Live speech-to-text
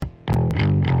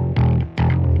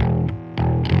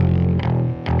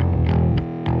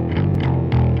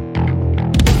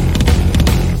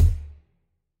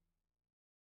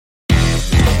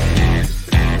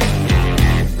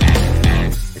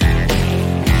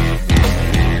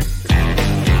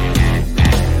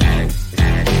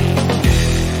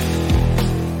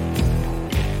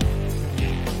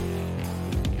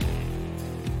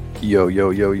Yo, yo,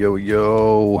 yo, yo,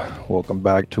 yo. Welcome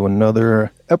back to another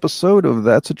episode of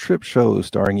That's a Trip Show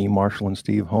starring E. Marshall and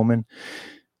Steve Homan.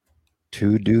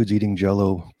 Two dudes eating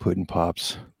Jell-O pudding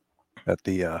pops at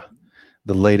the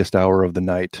latest hour of the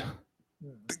night.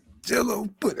 Jell-O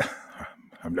pudding.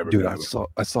 I've never Dude, been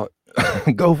I saw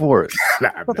go for it.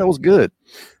 I thought that was good.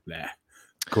 Nah.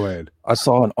 Go ahead. I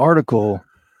saw an article.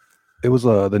 It was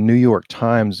the New York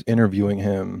Times interviewing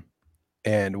him.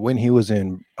 And when he was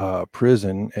in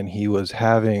prison and he was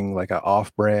having like an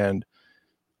off-brand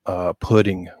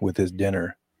pudding with his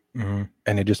dinner, and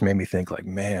it just made me think like,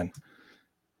 man,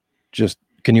 just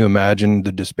can you imagine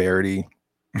the disparity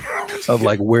of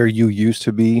like where you used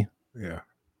to be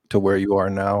to where you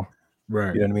are now?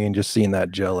 Right. You know what I mean? Just seeing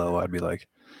that Jell-O, I'd be like,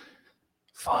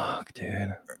 fuck,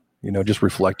 dude. You know, just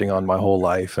reflecting on my whole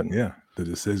life and the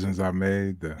decisions I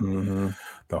made, the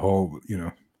whole,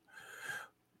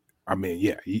 I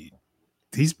mean,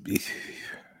 he's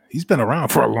been around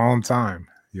for a long time.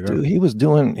 You know, dude,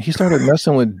 he started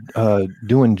messing with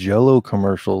doing Jell-O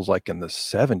commercials like in the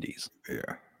 70s.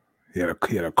 Yeah. He had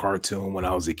a cartoon when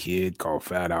I was a kid called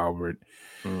Fat Albert.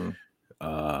 Been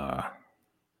a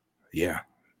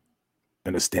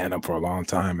stand-up for a long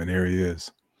time, and here he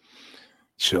is.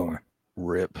 Chilling.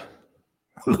 Rip.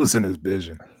 Losing his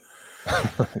vision.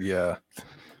 Yeah.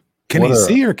 Can he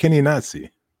see or can he not see?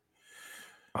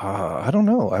 I don't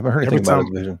know. I haven't heard anything about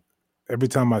his vision. Every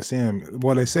time I see him,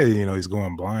 well, they say, he's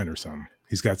going blind or something.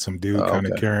 He's got some dude kind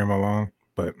of carrying him along.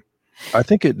 But I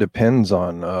think it depends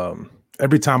on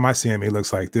every time I see him, he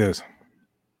looks like this.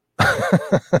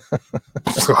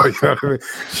 So, you know what I mean?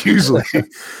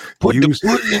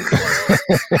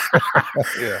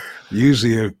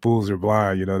 Usually if fools are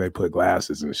blind, they put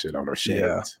glasses and shit on their shades.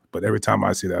 Yeah. But every time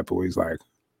I see that fool, he's like,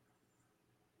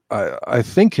 I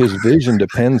think his vision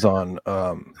depends on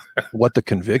what the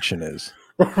conviction is,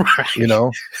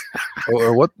 right.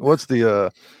 Or what's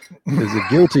the is it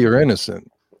guilty or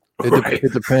innocent?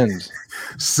 It depends.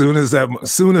 Soon as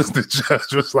the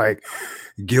judge was like,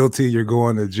 guilty, you're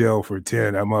going to jail for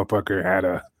 10, that motherfucker had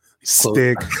a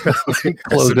stick.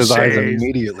 Closed his eyes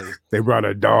immediately. They brought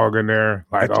a dog in there.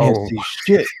 Like, I can't see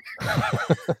shit.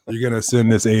 You're gonna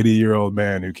send this 80-year-old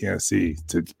man who can't see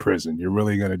to prison. You're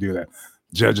really gonna do that?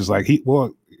 Judge is like, he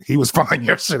was fine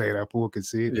yesterday. That fool could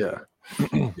see it. Yeah.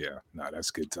 No, that's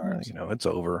good times. It's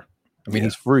over. I mean,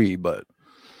 he's free, but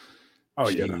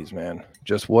geez, man.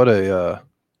 Just what an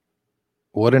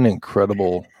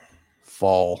incredible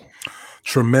fall.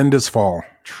 Tremendous fall.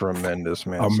 Tremendous,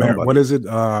 man. What is it?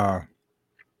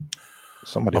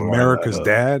 Somebody America's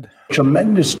Dad.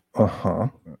 Tremendous.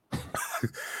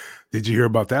 Did you hear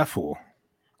about that fool?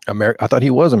 I thought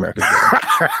he was America's Dad.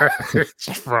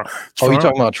 Trump. Oh, you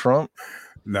talking about Trump?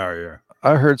 No, yeah.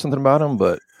 I heard something about him,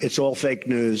 but it's all fake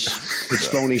news. It's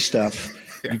phony stuff.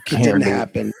 It didn't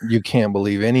happen. You can't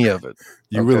believe any of it.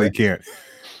 You really can't.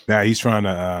 Now he's trying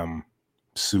to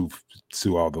sue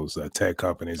all those tech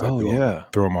companies. Throw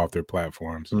them off their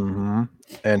platforms.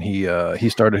 And he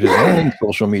started his own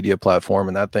social media platform,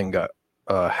 and that thing got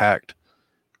hacked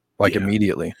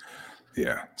immediately.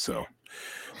 Yeah, so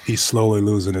he's slowly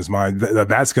losing his mind.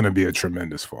 That's going to be a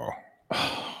tremendous fall.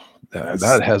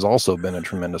 That has also been a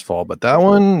tremendous fall, but that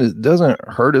one doesn't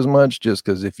hurt as much just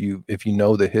because if you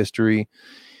know the history.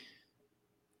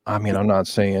 I mean, I'm not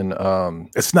saying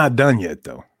it's not done yet,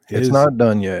 though. It's not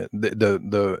done yet.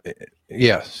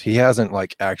 Yes, he hasn't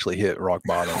actually hit rock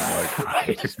bottom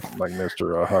like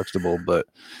Mr. Huxtable, but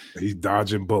he's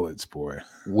dodging bullets, boy.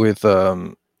 With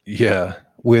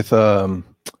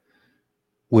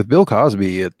Bill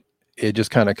Cosby, it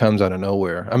just kind of comes out of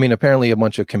nowhere. I mean, apparently a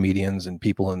bunch of comedians and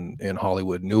people in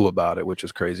Hollywood knew about it, which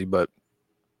is crazy. But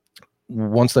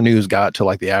once the news got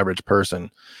to the average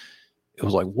person, it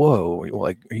was like, whoa,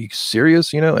 are you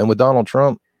serious? And with Donald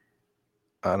Trump,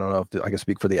 I don't know if I can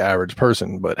speak for the average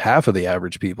person, but half of the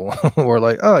average people were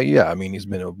like, oh yeah, I mean, he's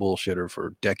been a bullshitter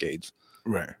for decades.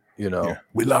 Right.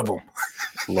 We love him.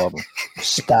 Love him.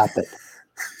 Stop it.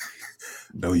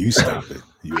 No, you stop it.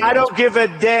 I don't give a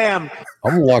damn.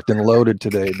 I'm locked and loaded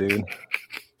today, dude.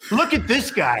 Look at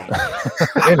this guy.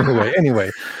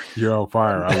 Anyway. You're on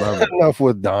fire. I love it. Enough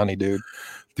with Donnie, dude.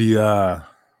 What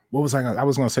was I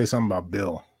was going to say something about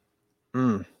Bill.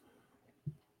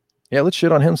 Yeah, let's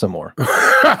shit on him some more.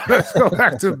 Let's go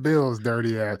back to Bill's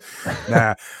dirty ass.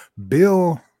 Nah,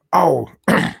 Bill. Oh,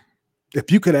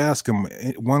 if you could ask him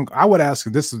one, I would ask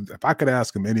him this. If I could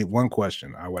ask him one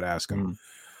question, I would ask him,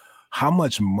 how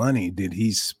much money did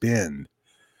he spend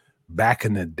back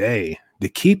in the day to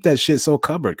keep that shit so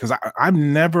covered? Because I've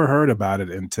never heard about it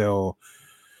until,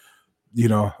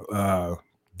 the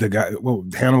guy,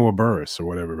 Hannibal Buress or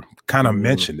whatever, kind of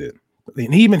mentioned it.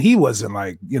 And even he wasn't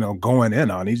like, going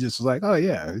in on. He just was like, oh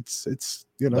yeah, it's Like it's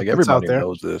out everybody there.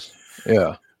 knows this.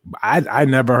 Yeah. I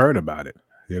never heard about it.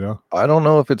 I don't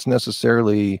know if it's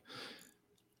necessarily.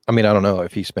 I mean, I don't know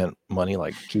if he spent money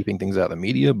like keeping things out of the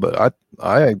media, but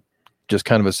I just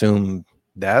kind of assume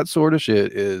that sort of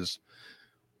shit is.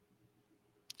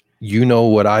 You know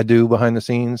what I do behind the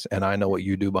scenes, and I know what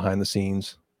you do behind the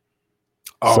scenes.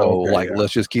 Oh, So okay, yeah.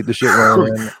 let's just keep the shit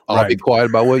rolling. I'll be Right. quiet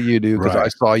about what you do because I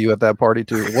Right. saw you at that party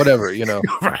too. Whatever,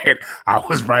 Right. I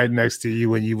was right next to you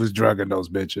when you was drugging those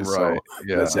bitches. Right. So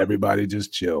Yeah. let's everybody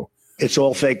just chill. It's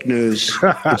all fake news.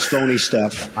 It's phony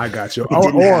stuff. I got you. It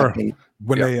didn't Or happen.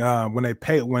 when they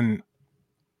pay when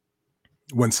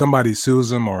somebody sues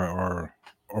them or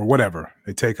whatever,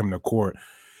 they take him to court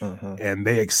Mhm. and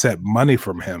they accept money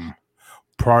from him.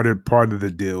 Part of the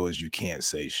deal is you can't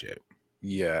say shit.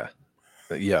 Yeah.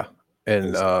 Yeah.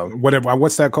 And Whatever.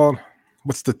 What's that called?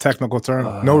 What's the technical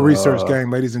term? No research gang,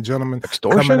 ladies and gentlemen.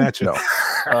 extortion. Coming at you.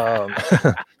 No.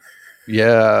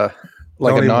 Yeah.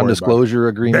 Like Don't a even worry about it. non-disclosure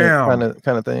agreement Bam.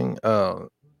 kind of thing.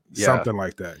 Yeah. Something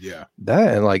like that. Yeah.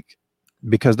 That and like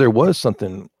because there was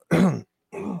something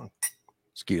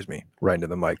excuse me, right into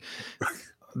the mic.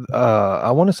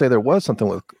 I want to say there was something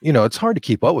with it's hard to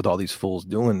keep up with all these fools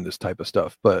doing this type of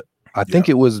stuff, but I think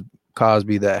it was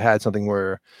Cosby that had something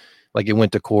where like it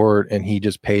went to court and he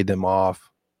just paid them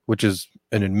off, which is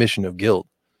an admission of guilt.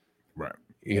 Right.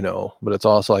 But it's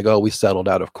also like, oh, we settled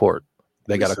out of court.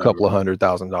 They We got a settled. couple of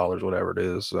 $100,000, whatever it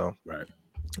is. So Right.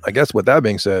 I guess with that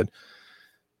being said,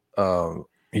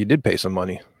 he did pay some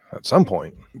money at some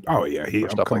point Oh yeah. for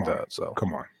stuff come like on. that. So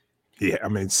Come on. Yeah. I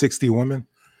mean, 60 women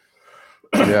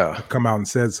yeah. come out and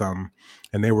said something,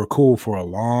 and they were cool for a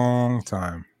long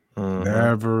time.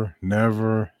 Mhm.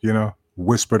 Never,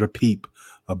 whispered a peep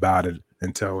about it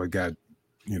until it got,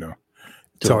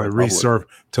 till it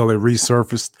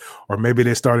resurfaced, or maybe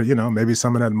they started, maybe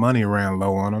some of that money ran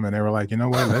low on them, and they were like, you know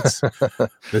what,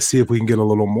 let's see if we can get a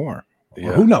little more. Or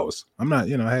Yeah. who knows? I'm not,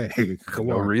 hey, come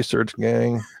No on. research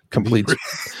gang. Complete.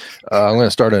 I'm going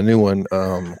to start a new one.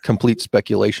 Complete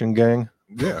speculation gang.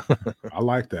 Yeah, I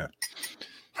like that.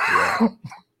 Yeah.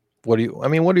 What are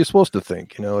you supposed to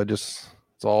think? It's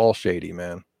all shady,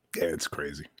 man. Yeah, it's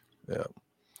crazy. Yeah.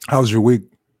 How's your week?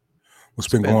 What's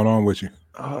been going on with you?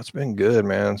 Oh, it's been good,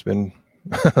 man. It's been.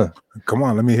 Come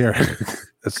on, let me hear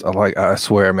it. I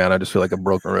swear, man. I just feel like a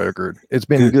broken record. It's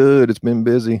been good. It's been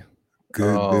busy.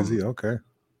 Good, busy. Okay.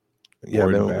 Yeah, I've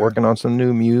Good and been bad. working on some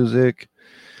new music.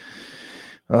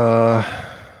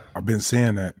 I've been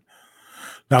seeing that.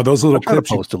 Now, those little I try to clips,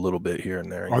 post a little bit here and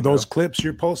there. are those clips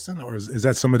you're posting, or is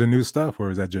that some of the new stuff,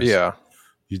 or is that just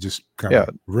you just kind of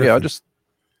I just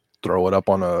throw it up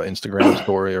on a Instagram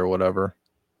story or whatever.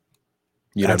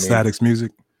 You know what I mean? Statics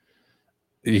Music.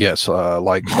 Yes,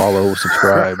 like, follow,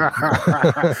 subscribe.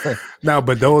 No,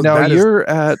 but those. Now that you're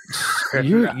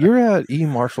at E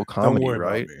Marshall Comedy, worry about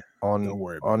right? me. On Don't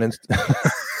worry on about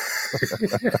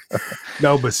Insta.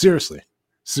 No, but seriously,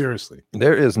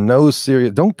 There is no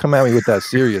serious. Don't come at me with that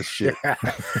serious shit.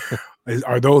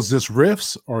 Are those just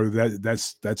riffs, or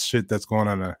that's shit that's going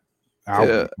on a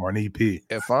album or an EP?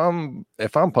 If I'm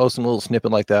posting a little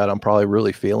snippet like that, I'm probably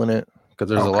really feeling it because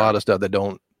there's a lot of stuff that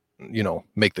don't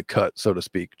make the cut, so to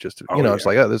speak. Just it's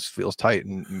like, oh, this feels tight,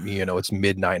 and it's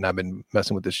midnight and I've been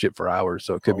messing with this shit for hours,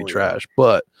 so it could be trash.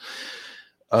 But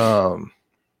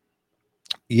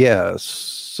yeah,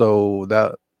 so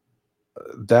that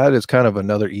is kind of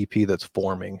another EP that's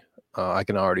forming. I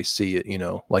can already see it,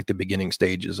 like the beginning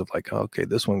stages of like, okay,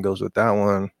 this one goes with that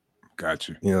one. Got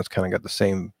you. It's kind of got the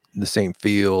same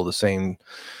feel, the same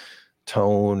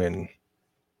tone, and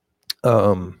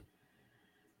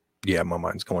yeah, my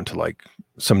mind's going to like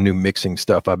some new mixing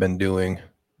stuff I've been doing.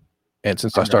 And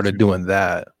since I started doing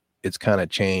that, it's kind of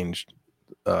changed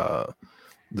the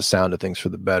sound of things for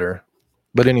the better.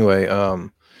 But anyway,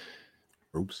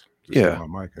 oops. Yeah,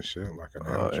 my mic and shit like an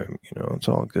amateur. It's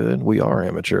all good. We are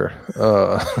amateur.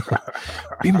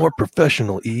 Be more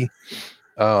professional, E.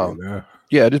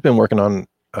 Yeah, I've just been working on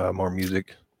more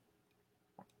music.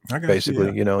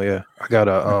 Basically, yeah.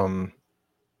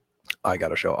 I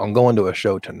got a show. I'm going to a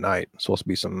show tonight. Supposed to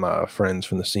be some friends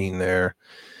from the scene there,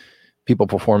 people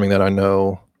performing that I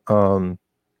know.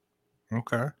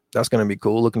 Okay, that's gonna be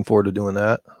cool. Looking forward to doing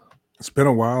that. It's been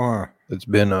a while, huh? It's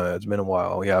been a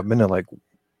while. Yeah, I've been to like,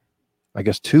 I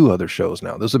guess 2 other shows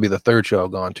now. This will be the 3rd show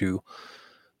I've gone to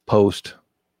post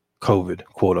COVID,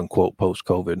 quote unquote, post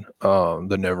COVID.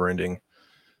 The never ending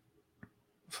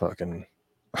fucking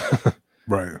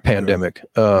right pandemic.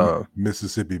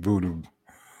 Mississippi voodoo.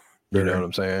 You know what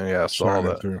I'm saying? Yeah, I saw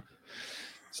that. Through.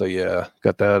 So yeah,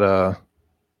 got that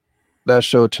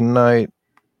show tonight.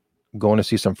 going to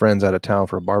see some friends out of town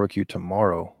for a barbecue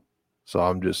tomorrow. So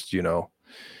I'm just, you know,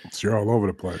 So you're all over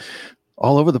the place.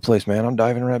 all over the place, man. I'm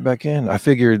diving right back in. I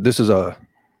figured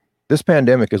this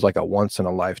pandemic is like a once in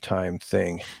a lifetime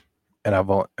thing. And I've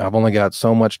only got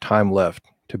so much time left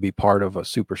to be part of a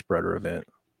super spreader event.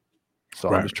 So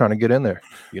Right. I'm just trying to get in there.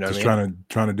 You know Just what I mean?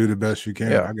 trying to do the best you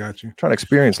can. Yeah. I got you. Trying to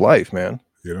experience life, man.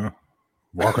 You know,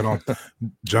 walking on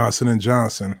Johnson &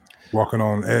 Johnson, walking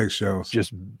on eggshells.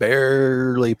 Just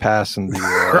barely passing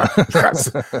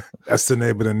the That's the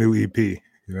name of the new EP. You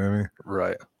know what I mean?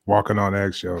 right. Walking on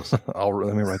eggshells.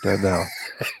 Let me write that down.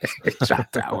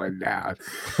 Jot that one down.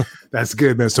 That's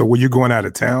good, man. So were you going out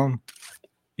of town?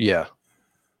 Yeah.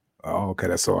 Oh, okay.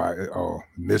 That's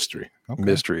mystery. Okay.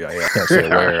 Mystery. I can't say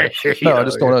where. No, I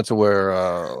just don't know to where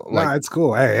Nah, it's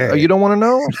cool. Hey, oh, you don't want to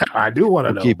know? I do want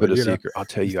to We'll know. keep it but, a secret. I'll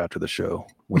tell you after the show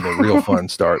when the real fun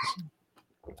starts.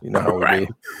 You know how we Right.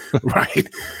 be. Right.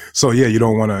 So yeah, you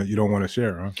don't want to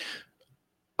share, huh?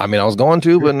 I mean, I was going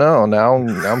to, but no. Now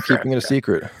I'm keeping it a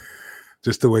secret.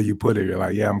 Just the way you put it, you're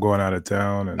like, yeah, I'm going out of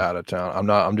town, and Out of town. I'm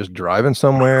not. I'm just driving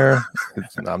somewhere.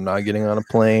 I'm not getting on a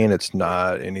plane. It's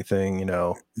not anything. You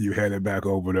know. you headed back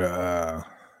over to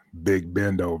Big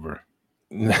Bend over.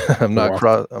 I'm not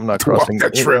crossing the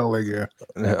trail again.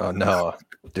 No,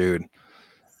 dude.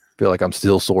 Feel like I'm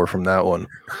still sore from that one.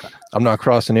 I'm not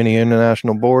crossing any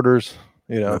international borders.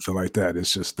 You know. Nothing like that.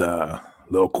 It's just a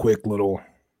quick little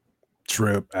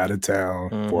trip out of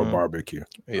town for a barbecue.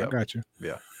 Yeah. I got you.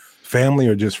 Yeah. Family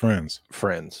or just friends?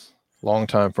 Friends,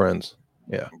 longtime friends.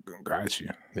 Yeah. Got you.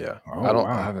 Yeah. Oh, I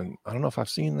wow. don't know if I've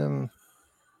seen them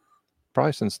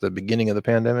probably since the beginning of the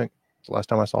pandemic. It's the last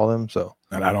time I saw them. So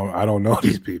And I don't know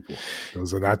these people.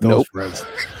 Those are not those Nope. friends.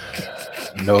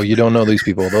 no, you don't know these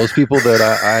people. Those people that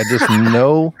I just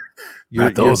know you're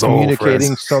Not those old communicating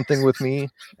friends. something with me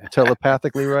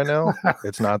telepathically right now.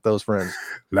 It's not those friends.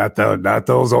 Not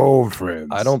those old friends.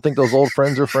 I don't think those old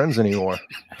friends are friends anymore.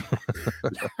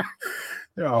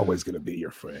 They're always gonna be your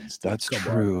friends. That's Come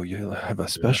on. true. You have a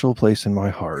special place in my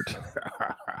heart.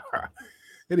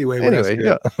 Anyway, well, that's Anyway,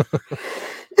 good.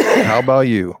 yeah. How about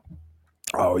you?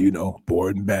 Oh,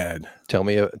 bored and bad. Tell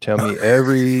me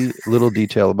every little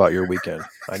detail about your weekend.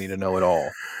 I need to know it all.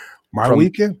 My From-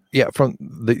 weekend? Yeah, from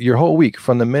your whole week,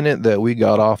 from the minute that we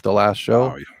got off the last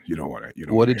show. Oh, you don't want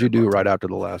to. What did you do right after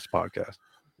the last podcast?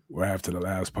 Right after the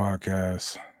last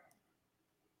podcast,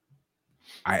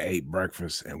 I ate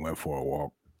breakfast and went for a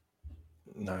walk.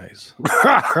 Nice.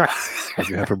 What'd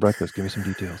you have for breakfast? Give me some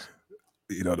details.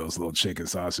 You know those little chicken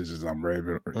sausages I'm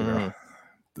raving. You know,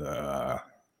 the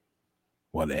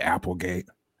Applegate.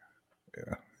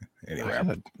 Yeah.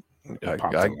 Anyway,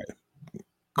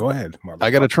 go ahead.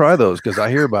 I got to try those because I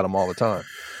hear about them all the time.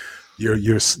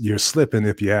 You're slipping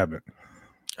if you haven't.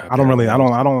 Okay.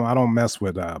 I don't mess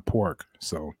with pork.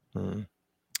 So Mm.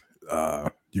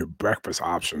 your breakfast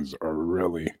options are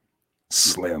really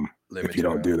slim if you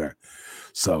don't Limited, do that.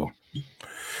 So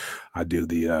I do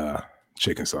the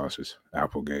chicken sausage,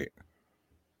 Applegate.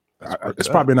 It's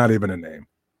probably not even a name.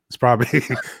 It's probably,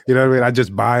 you know what I mean? I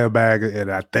just buy a bag and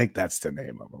I think that's the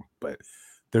name of them, but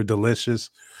they're delicious.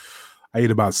 I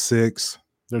eat about 6.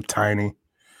 They're tiny.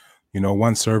 You know,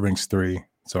 one serving's 3.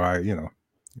 So I,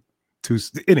 2.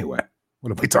 Anyway,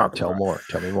 what are we talking about?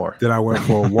 Tell me more. Then I went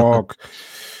for a walk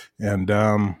and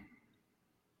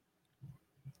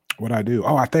what I do?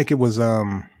 Oh, I think it was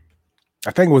the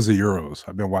Euros.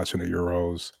 I've been watching the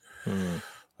Euros.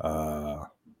 Mm.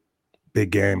 Big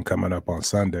game coming up on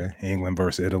Sunday, England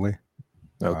versus Italy.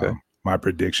 Okay. My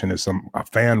prediction is a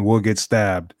fan will get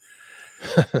stabbed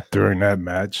during that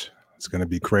match. It's going to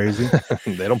be crazy.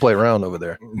 They don't play around over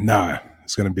there. Nah,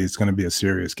 it's going to be a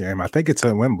serious game. I think it's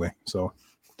at Wembley. So,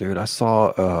 dude, I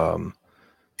saw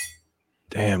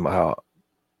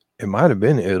it might have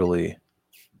been Italy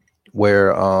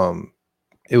where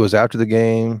it was after the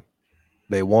game.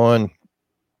 They won.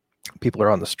 People are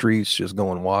on the streets just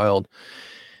going wild.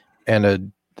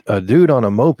 And a dude on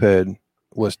a moped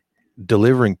was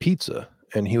delivering pizza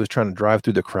and he was trying to drive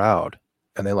through the crowd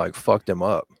and they like fucked him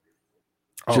up.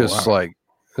 Like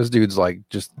this dude's like,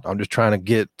 I'm just trying to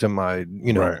get to my,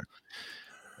 right.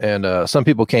 And some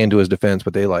people came to his defense,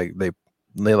 but they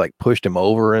pushed him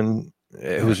over and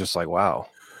it was just like, wow,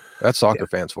 that's soccer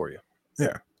fans for you.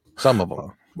 Yeah. Some of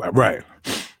them. Right.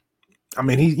 I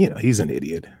mean, he's an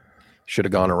idiot. Should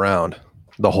have gone around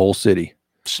the whole city.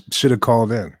 Should have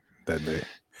called in that day.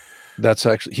 That's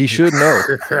actually, he should know.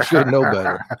 He should know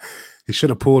better. He should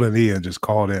have pulled an E and just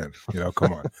called in.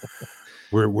 Come on.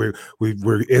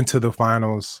 We're into the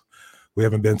finals. We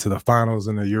haven't been to the finals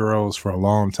in the Euros for a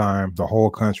long time. The whole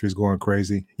country's going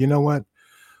crazy. You know what?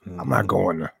 I'm not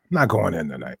going in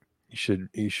tonight.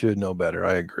 You should know better.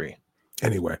 I agree.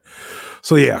 Anyway,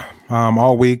 so yeah,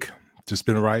 all week just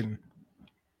been writing.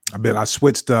 I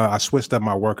switched up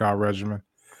my workout regimen.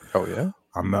 Oh yeah.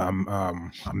 I'm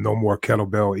no more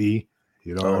kettlebell E.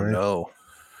 You know what I mean? No.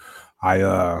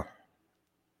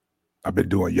 I've been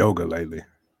doing yoga lately.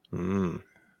 Mm.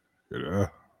 Yeah.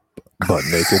 Butt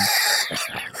naked.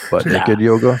 Butt naked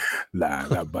yoga. Nah,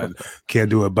 not butt. Can't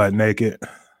do it butt naked.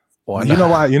 Why You know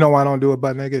not? why? You know why I don't do it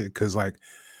butt naked? Because like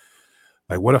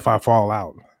what if I fall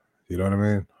out? You know what I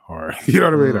mean? Or you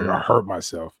know what I mean? Like, I hurt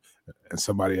myself, and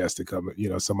somebody has to come. You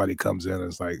know, somebody comes in and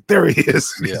it's like, there he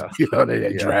is. Yeah. You know,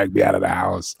 they drag me out of the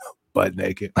house butt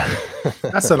naked.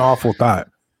 That's an awful thought.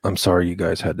 I'm sorry you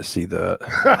guys had to see that.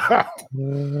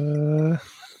 Yeah.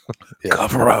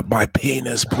 Cover up my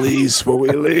penis, please, before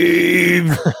we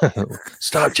leave.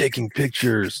 Stop taking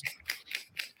pictures.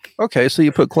 Okay, so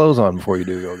you put clothes on before you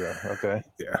do yoga. Okay.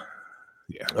 Yeah.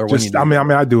 Or when Just, you do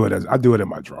I do it in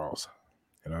my drawers.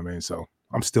 You know what I mean? So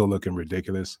I'm still looking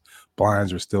ridiculous.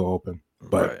 Blinds are still open,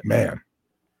 but Right. man,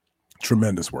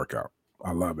 tremendous workout.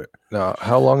 I love it. Now,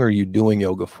 how long are you doing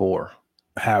yoga for?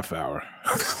 Half hour.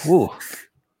 Ooh.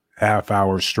 Half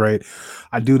hour straight.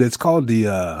 I do that. It's called the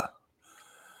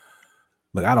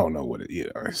look, I don't know what it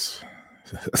is.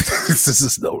 This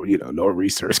is no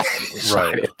research.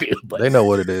 Right. They know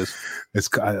what it is. It's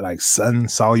kind of like sun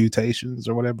salutations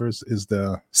or whatever is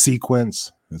the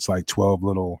sequence. It's like 12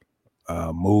 little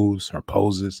moves or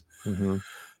poses. Mm-hmm.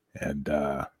 And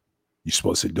you're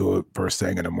supposed to do it first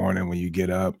thing in the morning when you get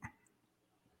up.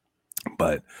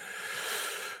 But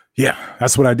yeah,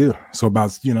 that's what I do. So about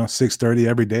 6:30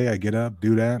 every day, I get up,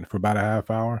 do that for about a half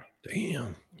hour.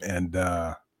 Damn. And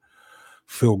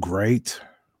feel great.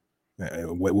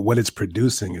 What it's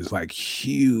producing is like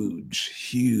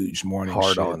huge morning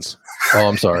Hard-ons. Oh,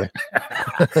 I'm sorry.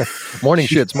 Morning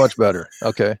shit's much better.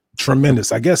 Okay.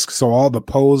 Tremendous. I guess so. All the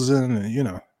posing,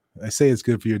 and they say it's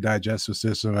good for your digestive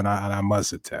system, and I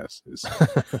must attest. It's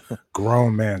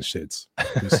grown man shits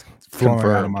just flowing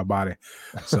out of my body.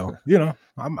 So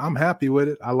I'm happy with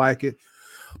it. I like it.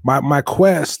 My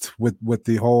quest with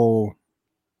the whole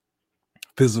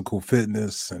physical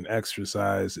fitness and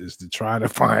exercise is to try to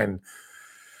find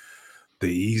the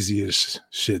easiest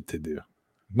shit to do.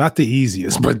 Not the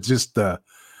easiest, but just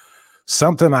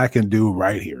something I can do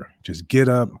right here. Just get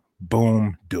up,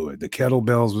 boom, do it. The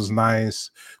kettlebells was nice.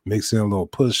 Mix in a little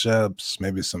push-ups,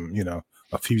 maybe some,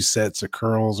 a few sets of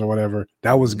curls or whatever.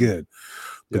 That was good.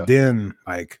 But then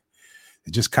it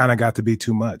just kind of got to be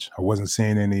too much. I wasn't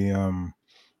seeing any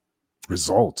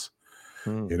results.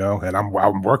 And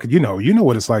I'm working, you know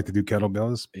what it's like to do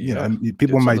kettlebells. And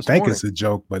people might think it's a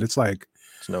joke, but it's like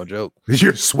it's no joke.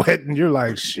 You're sweating, you're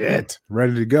like shit,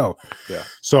 ready to go. Yeah.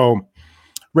 So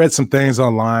read some things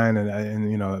online,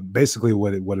 and basically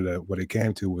what it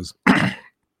came to was I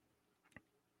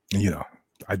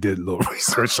did a little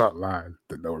research online.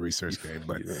 No research came,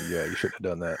 but yeah, you should have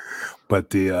done that.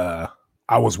 But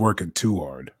I was working too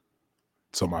hard.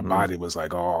 So my body was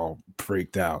like all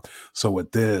freaked out. So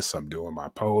with this, I'm doing my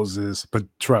poses. But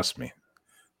trust me,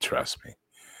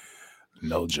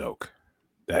 no joke.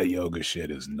 That yoga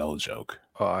shit is no joke.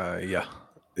 Yeah.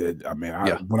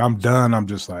 When I'm done, I'm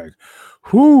just like,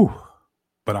 whew.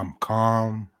 But I'm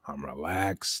calm. I'm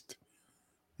relaxed.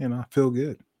 I feel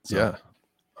good. So.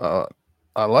 Yeah.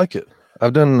 I like it.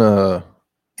 I've done. I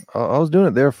was doing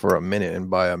it there for a minute, and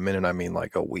by a minute I mean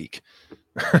like a week.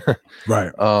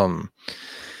 Right.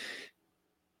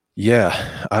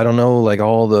 Yeah, I don't know like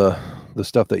all the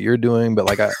stuff that you're doing, but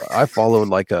like I followed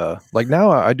like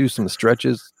now I do some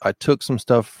stretches. I took some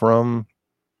stuff from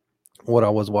what I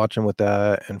was watching with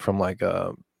that and from like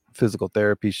physical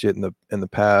therapy shit in the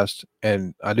past,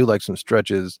 and I do like some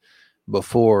stretches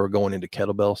before going into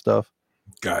kettlebell stuff.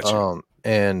 Gotcha.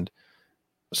 And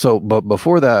so but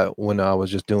before that, when I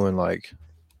was just doing like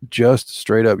just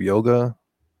straight up yoga,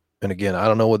 and again, I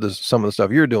don't know what some of the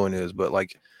stuff you're doing is, but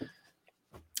like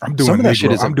I'm doing that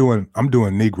shit. I'm doing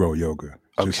Negro yoga.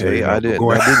 Okay, I didn't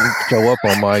show up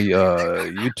on my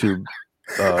YouTube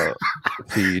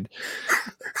feed.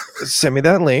 Send me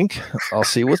that link. I'll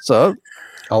see what's up.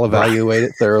 I'll evaluate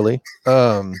it thoroughly.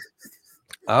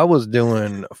 I was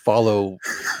doing follow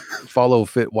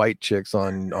fit white chicks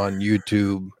on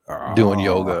YouTube doing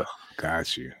yoga.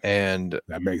 Got you. And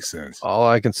that makes sense. All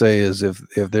I can say is if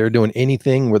they're doing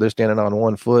anything where they're standing on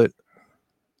one foot,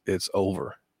 it's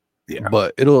over. Yeah.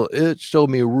 But it showed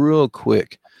me real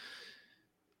quick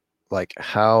like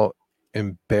how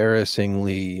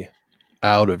embarrassingly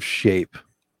out of shape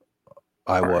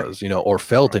I was, or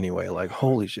felt anyway. Like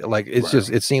holy shit. Like it's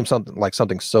just it seems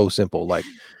something so simple, like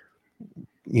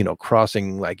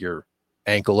crossing like your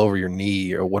ankle over your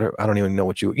knee or whatever. I don't even know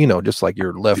what just like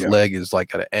your left leg is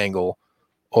like at an angle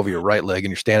over your right leg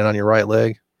and you're standing on your right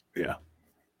leg. Yeah.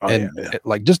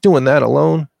 Like just doing that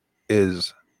alone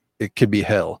it could be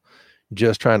hell.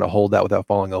 Just trying to hold that without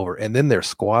falling over. And then they're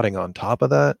squatting on top of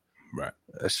that. Right.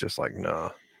 It's just like,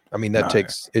 no. I mean, it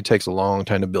takes a long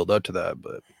time to build up to that,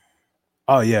 but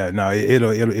oh yeah, no,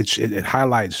 it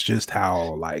highlights just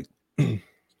how like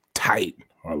tight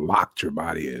or locked your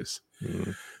body is.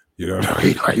 Mm. You know what I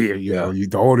mean? Like, know,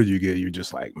 the older you get, you're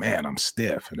just like, man, I'm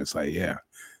stiff. And it's like, yeah.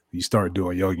 You start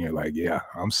doing yoga, and you're like, yeah,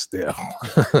 I'm stiff.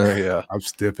 Yeah. I'm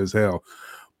stiff as hell.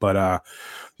 But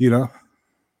you're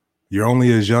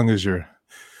only as young as your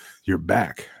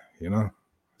back,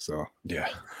 So yeah.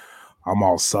 I'm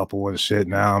all supple and shit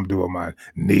now. I'm doing my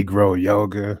Negro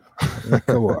yoga.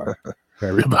 Come on.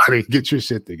 Everybody get your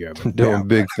shit together. Doing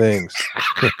big things.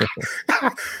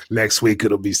 Next week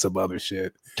it'll be some other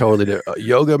shit. Totally different.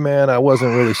 Yoga, man, I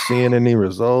wasn't really seeing any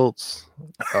results.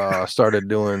 Started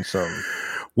doing some.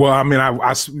 Well, I mean, I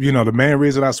the main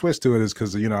reason I switched to it is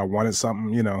because I wanted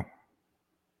something,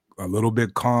 a little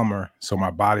bit calmer so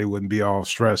my body wouldn't be all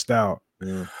stressed out.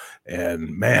 Yeah. And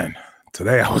man,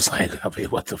 today I was like,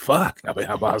 what the fuck? How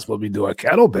am I supposed to be doing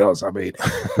kettlebells?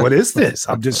 What is this?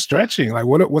 I'm just stretching. Like,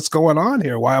 what's going on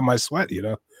here? Why am I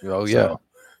sweating? Oh yeah. So,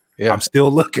 yeah. I'm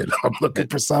still looking. I'm looking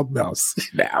for something else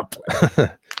now.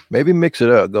 Maybe mix it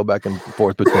up. Go back and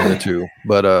forth between the two.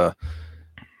 But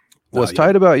what's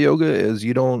tight about yoga is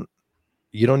you don't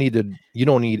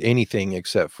need anything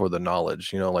except for the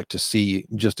knowledge. Like to see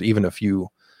just even a few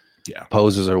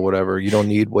poses or whatever. You don't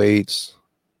need weights.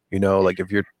 Like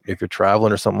if you're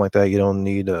traveling or something like that, you don't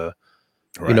need I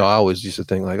always used to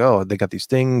think like, oh, they got these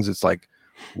things. It's like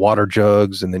water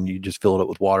jugs, and then you just fill it up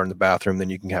with water in the bathroom. Then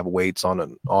you can have weights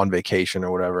on vacation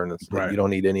or whatever, and it's you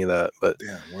don't need any of that. But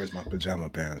damn, where's my pajama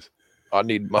pants? I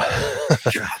need my.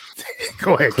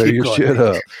 Go ahead, clear your shit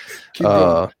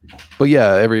up. But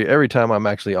yeah, every time I'm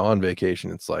actually on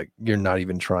vacation, it's like you're not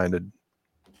even trying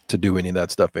to do any of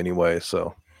that stuff anyway.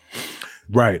 So,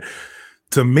 right.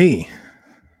 To me,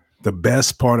 the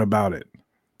best part about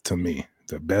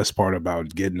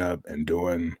getting up and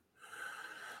doing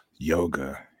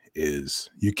yoga is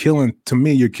you're killing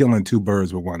two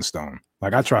birds with one stone.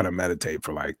 Like I try to meditate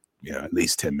for like, at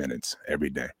least 10 minutes every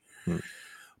day.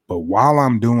 But while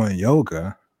I'm doing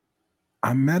yoga,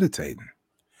 I'm meditating.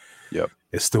 Yep.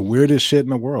 It's the weirdest shit in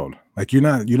the world. Like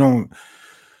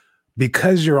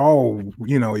because you're all,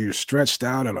 you're stretched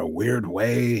out in a weird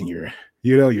way and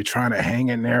you're trying to hang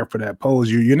in there for that pose.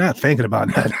 You're not thinking about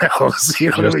nothing else.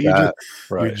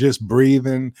 You're just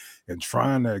breathing and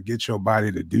trying to get your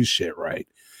body to do shit right.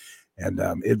 And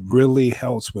it really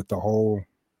helps with the whole,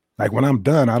 like when I'm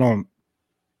done, I don't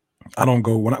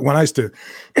go when I used to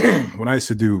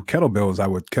do kettlebells, I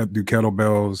would do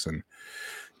kettlebells and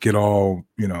get all,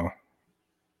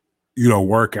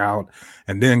 work out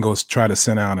and then go try to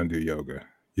sit down and do yoga.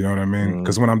 You know what I mean?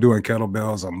 Because when I'm doing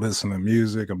kettlebells, I'm listening to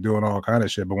music, I'm doing all kind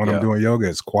of shit. But when I'm doing yoga,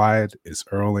 it's quiet, it's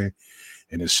early,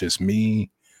 and it's just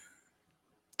me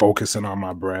focusing on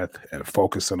my breath and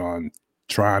focusing on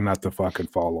trying not to fucking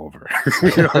fall over.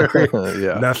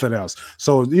 Yeah. Nothing else.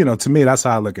 So, to me, that's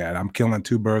how I look at it. I'm killing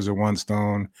two birds with one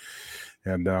stone.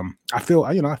 And I feel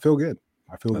good.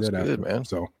 I feel that's good after, man.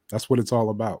 So that's what it's all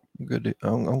about. Good.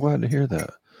 I'm glad to hear that.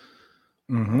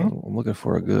 Mm-hmm. I'm looking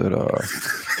for a good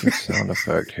sound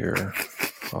effect here.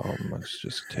 It's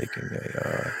just taking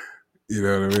a. You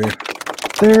know what I mean?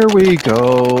 There we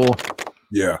go.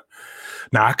 Yeah.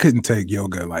 Now I couldn't take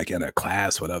yoga like in a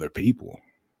class with other people.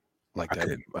 Like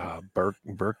that. Burke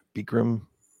Bikram.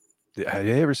 Have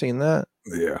you ever seen that?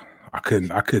 Yeah. I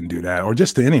couldn't do that, or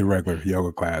just to any regular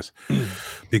yoga class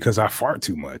because I fart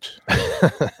too much. You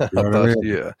know what I mean?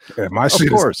 Yeah. My shit,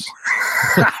 of course.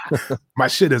 My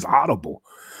shit is audible.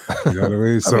 You know what I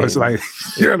mean? So it's like,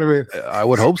 you know what I mean? I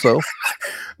would hope so.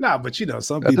 Nah, but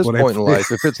some at people this point in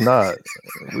life, if it's not,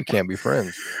 we can't be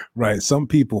friends. Right. Some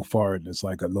people fart, it's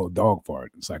like a little dog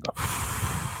fart. It's like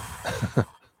a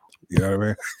you know what I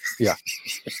mean? Yeah.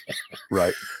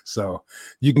 Right. So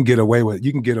you can get away with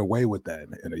that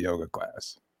in a yoga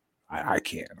class. I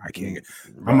can't. Right.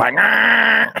 I'm like,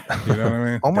 you know what I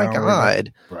mean? Oh my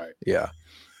God. Right. Yeah.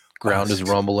 Ground is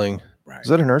rumbling. Right. Is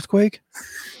that an earthquake?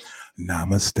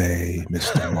 Namaste,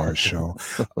 Mr. Marshall.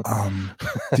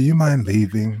 Do you mind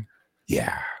leaving?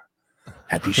 Yeah.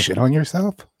 Have you shit on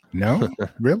yourself? No?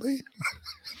 Really?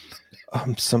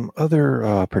 Some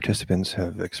other participants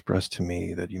have expressed to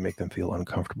me that you make them feel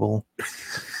uncomfortable.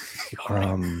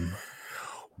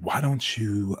 Why don't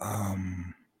you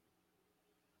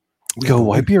Go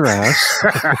wipe your ass.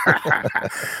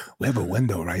 We have a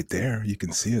window right there. You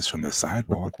can see us from the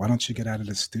sidewalk. Why don't you get out of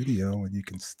the studio and you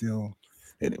can still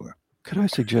anyway? Could I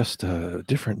suggest a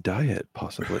different diet,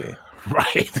 possibly?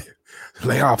 Right.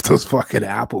 Lay off those fucking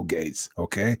Applegates,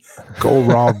 okay? Go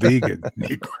raw vegan.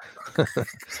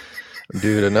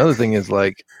 Dude, another thing is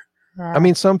like, I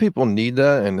mean, some people need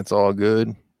that and it's all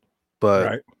good, but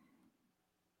right.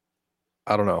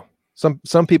 I don't know.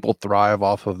 Some people thrive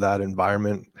off of that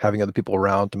environment, having other people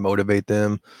around to motivate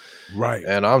them. Right.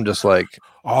 And I'm just like,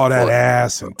 all that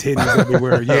ass and titties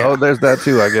everywhere. Yeah. Oh, there's that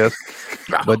too, I guess.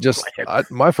 But just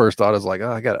my first thought is like,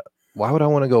 oh, why would I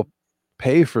want to go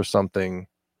pay for something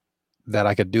that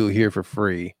I could do here for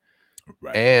free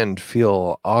and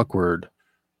feel awkward,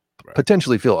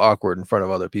 potentially feel awkward in front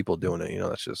of other people doing it? You know,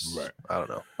 that's just, I don't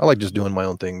know. I like just doing my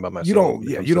own thing by myself.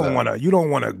 You don't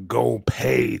want to go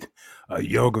paid a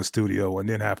yoga studio and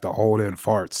then have to hold in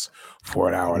farts for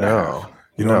an hour and a half.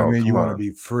 You know what I mean? You want to be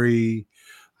free.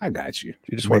 I got you.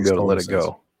 You just want to be able to let it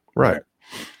go. Right.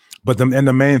 But the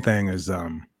main thing is,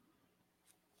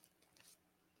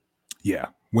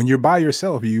 when you're by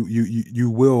yourself, you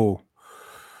will,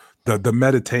 the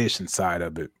meditation side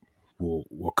of it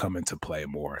will come into play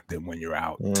more than when you're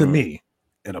out. To me,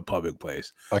 in a public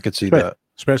place, I could see that.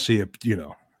 Especially if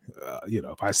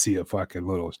if I see a fucking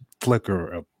little flicker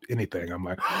of anything, I'm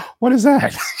like, what is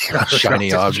that?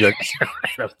 Shiny object.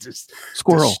 I'm just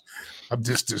squirrel. I'm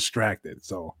just distracted.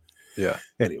 So yeah.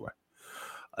 Anyway,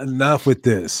 enough with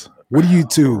this. What do you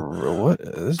two? What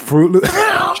is Fruit Loop?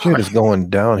 Shit is going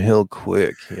downhill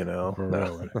quick, you know,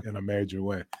 in a major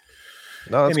way.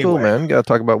 No, that's cool, man. You gotta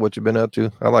talk about what you've been up to.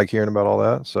 I like hearing about all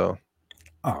that. So,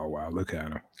 oh wow, look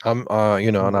at him. I'm,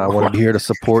 and I want to be here to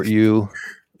support you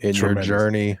in your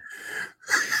journey.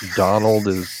 Donald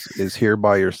is here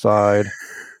by your side.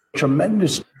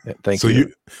 Tremendous. Yeah, thank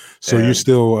you. You're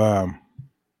still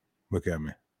look at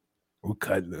me. We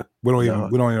cut. We don't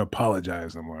even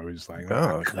apologize anymore. We're just like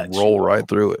roll right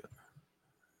through it.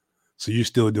 So you're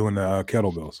still doing the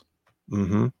kettlebells?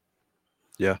 Mm-hmm.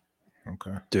 Yeah.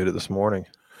 Okay. Did it this morning.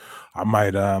 I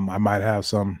might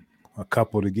have a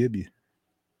couple to give you,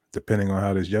 depending on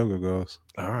how this yoga goes.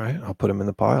 All right, I'll put them in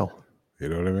the pile. You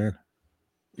know what I mean?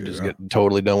 You just get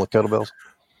totally done with kettlebells?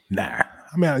 Nah.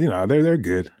 I mean, they're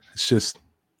good. It's just,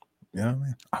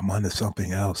 I'm onto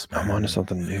something else, man. I'm onto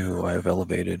something new. I've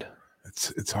elevated.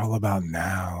 It's all about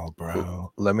now,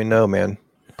 bro. Let me know, man.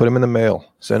 Put them in the mail.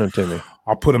 Send them to me.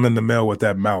 I'll put them in the mail with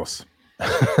that mouse.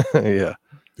 Yeah.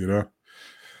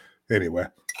 Anyway.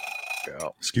 Yeah.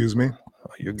 Excuse me.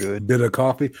 Oh, you're good. Bit of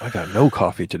coffee? I got no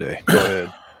coffee today. Go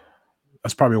ahead.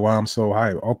 That's probably why I'm so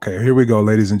high. Okay, here we go,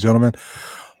 ladies and gentlemen.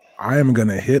 I am going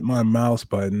to hit my mouse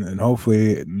button and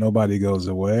hopefully nobody goes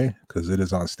away because it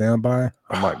is on standby.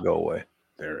 I might go away.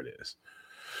 There it is.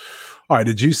 All right,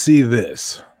 did you see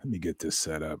this? Let me get this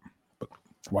set up. But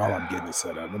while I'm getting it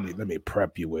set up, let me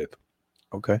prep you with.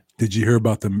 Okay. Did you hear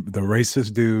about the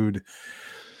racist dude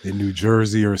in New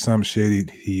Jersey or some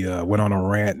shit? He went on a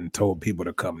rant and told people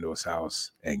to come to his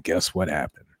house. And guess what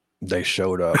happened? They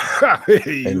showed up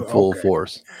in full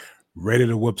force. Ready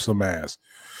to whoop some ass.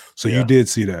 So you did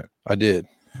see that? I did.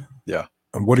 Yeah.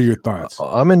 And what are your thoughts?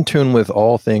 I'm in tune with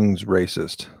all things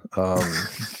racist.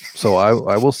 So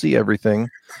I will see everything.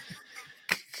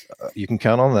 You can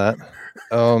count on that.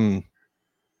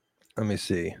 Let me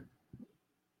see.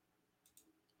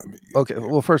 Okay.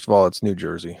 Well, first of all, it's New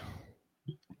Jersey.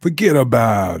 Forget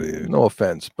about it. No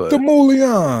offense, but the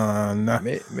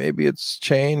Moulian. Maybe it's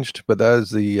changed, but that is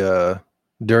the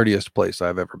dirtiest place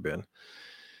I've ever been.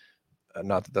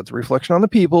 Not that that's a reflection on the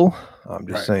people. I'm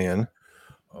just saying.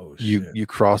 Oh, shit. You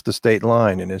cross the state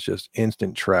line and it's just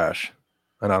instant trash.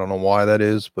 And I don't know why that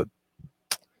is, but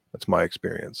that's my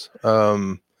experience. There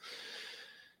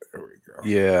we go.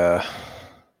 Yeah.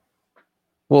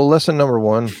 Well, lesson number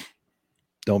 1,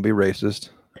 don't be racist.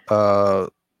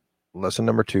 Lesson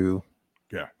number 2,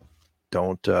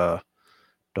 don't throw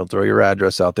your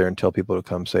address out there and tell people to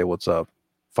come say what's up.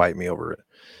 Fight me over it.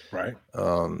 Right.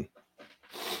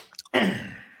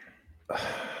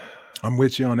 I'm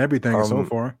with you on everything so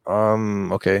far.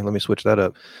 Okay, let me switch that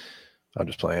up. I'm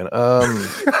just playing.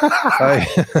 I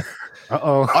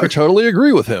totally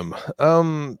agree with him.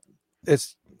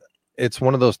 It's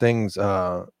one of those things.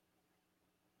 I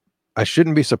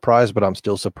shouldn't be surprised, but I'm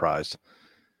still surprised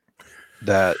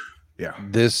that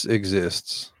this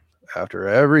exists after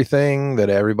everything that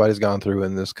everybody's gone through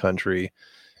in this country.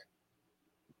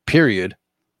 Period.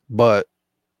 But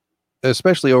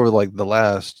especially over like the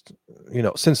last,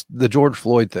 since the George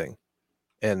Floyd thing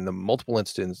and the multiple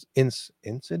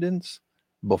incidents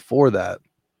before that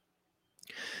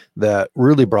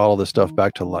really brought all this stuff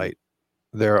back to light.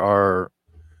 there are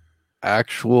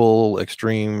actual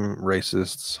extreme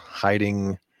racists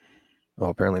hiding. Well,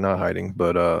 apparently not hiding,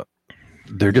 but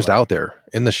they're just out there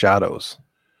in the shadows.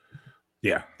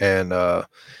 Yeah. And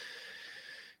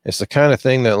it's the kind of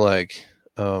thing that like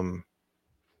and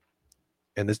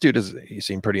this dude he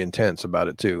seemed pretty intense about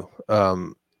it too.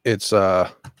 It's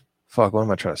fuck, what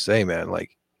am I trying to say, man?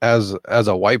 Like as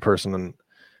a white person,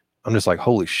 I'm just like,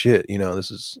 holy shit, you know,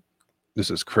 this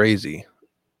is crazy.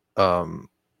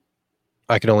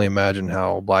 I can only imagine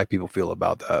how black people feel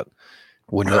about that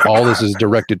when all this is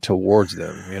directed towards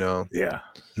them, you know? Yeah.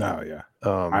 No, yeah.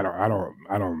 I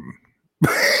don't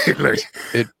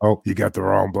oh, you got the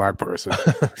wrong black person.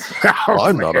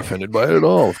 I'm not offended by it at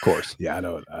all, of course. Yeah, I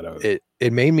know.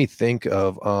 It made me think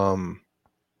of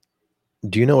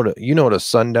do you know what a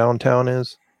sundown town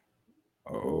is?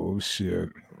 Oh shit.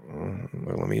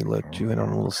 Let me let you in on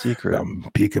a little secret. I'm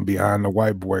peeking behind the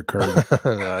white boy curtain.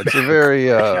 It's a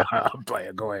very I'm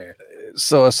playing. Go ahead.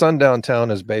 So a sundown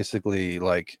town is basically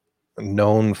like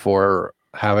known for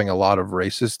having a lot of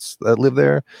racists that live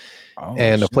there,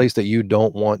 and a place that you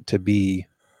don't want to be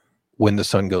when the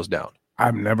sun goes down.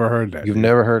 I've never heard that. You've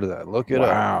never heard of that? Look it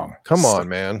up. Come on,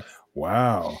 man.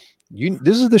 Wow.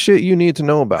 This is the shit you need to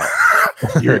know about.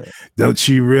 Don't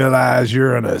you realize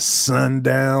you're in a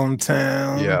sundown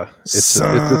town? Yeah, it's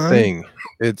a thing.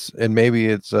 Maybe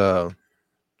it's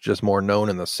just more known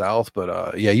in the South,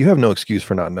 but yeah, you have no excuse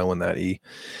for not knowing that.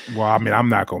 Well, I mean, I'm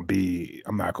not gonna be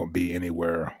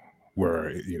anywhere where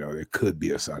it could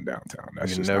be a sundown town.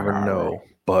 That's you just never know,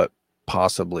 but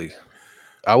possibly.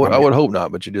 I would hope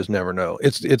not, but you just never know.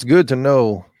 It's good to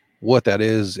know what that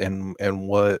is and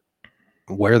where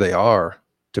they are.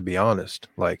 To be honest,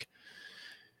 like.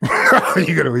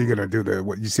 you're gonna do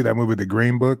what you see that movie The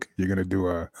Green Book? You're gonna do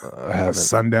a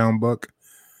sundown book?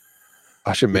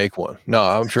 I should make one. No,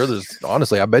 I'm sure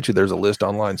honestly, I bet you there's a list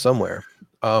online somewhere.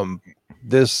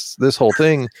 This whole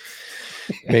thing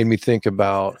made me think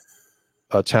about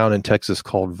a town in Texas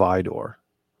called Vidor.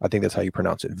 I think that's how you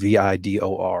pronounce it.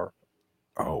 Vidor.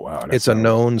 Oh wow. It's a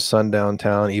known sundown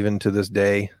town even to this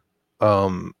day.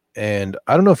 And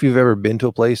I don't know if you've ever been to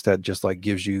a place that just like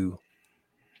gives you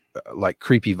like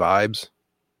creepy vibes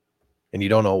and you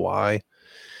don't know why.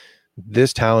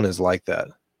 This town is like that.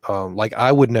 Like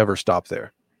I would never stop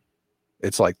there.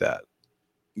 It's like that.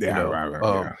 Yeah,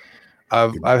 right.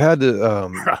 I've had to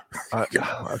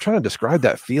I'm trying to describe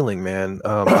that feeling, man.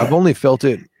 I've only felt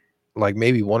it like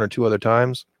maybe one or two other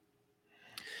times,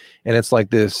 and it's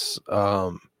like this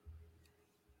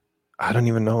I don't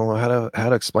even know how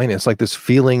to explain it. It's like this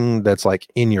feeling that's like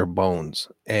in your bones.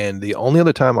 And the only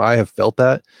other time I have felt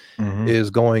that is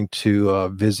going to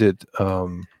visit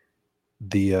the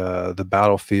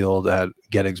battlefield at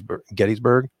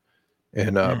Gettysburg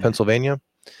in Pennsylvania.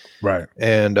 Right.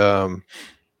 And you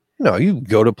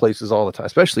go to places all the time,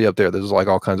 especially up there. There's like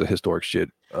all kinds of historic shit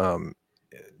on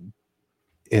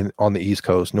the East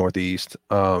Coast, Northeast.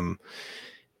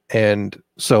 And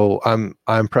so I'm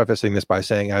prefacing this by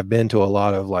saying I've been to a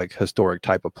lot of like historic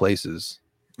type of places,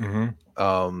 living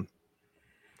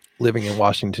in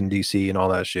Washington, D.C. and all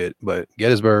that shit. But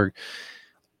Gettysburg,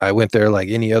 I went there like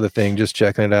any other thing, just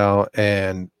checking it out.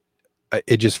 And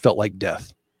it just felt like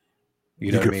death.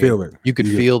 You could feel it. You could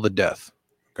feel the death.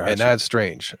 Gotcha. And that's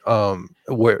strange.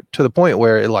 Where to the point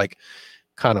where it like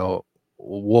kind of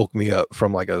woke me up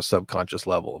from like a subconscious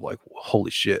level of like,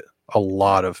 holy shit. A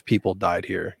lot of people died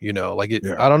here, like it.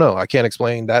 Yeah. I don't know. I can't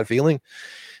explain that feeling.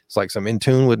 It's like some in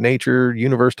tune with nature,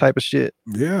 universe type of shit.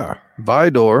 Yeah.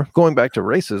 Vidor, going back to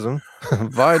racism,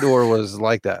 Vidor was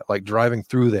like that. Like driving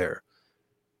through there,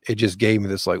 it just gave me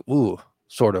this like, ooh,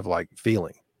 sort of like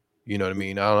feeling. You know what I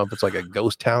mean? I don't know if it's like a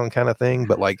ghost town kind of thing,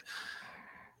 but like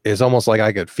it's almost like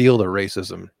I could feel the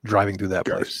racism driving through that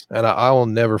place. And I will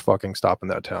never fucking stop in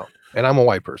that town. And I'm a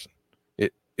white person.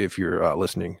 If you're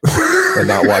listening and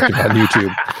not watching on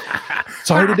YouTube,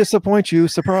 sorry to disappoint you.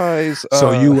 Surprise.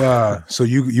 So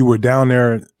you were down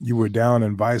there. You were down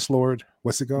in Vice Lord.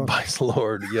 What's it called? Vice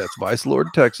Lord. Yes, Vice Lord,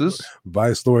 Texas.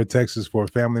 Vice Lord, Texas for a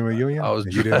family reunion. I was.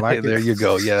 You didn't like it? There you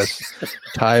go. Yes,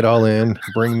 tie it all in.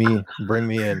 Bring me in. You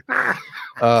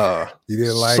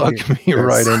didn't like suck it. Suck me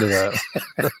right into that.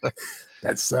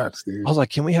 That sucks, dude. I was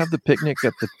like, can we have the picnic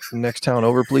at the next town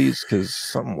over, please? Because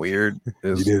something weird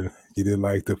is. You didn't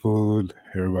like the food.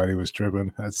 Everybody was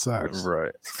tripping. That sucks.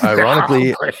 Right.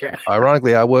 Ironically,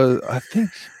 I think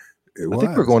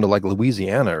we're going to like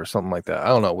Louisiana or something like that. I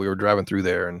don't know. We were driving through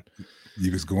there and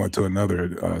you was going to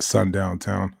another sundown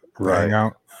town. Right. Hang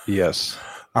out. Yes.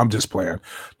 I'm just playing.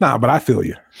 Nah, but I feel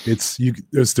you.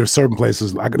 There's certain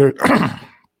places like there.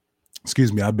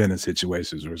 Excuse me. I've been in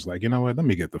situations where it's like, you know what? Let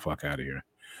me get the fuck out of here.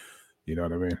 You know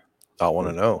what I mean? I want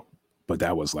to know. But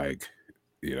that was like,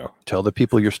 you know, tell the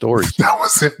people your stories. That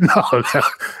was it. No,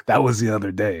 that was the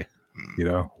other day. You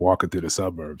know, walking through the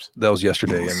suburbs. That was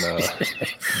yesterday in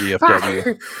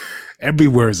DFW.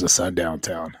 Everywhere is a sundown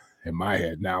town in my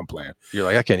head. Now I'm playing. You're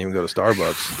like, I can't even go to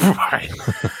Starbucks. Right.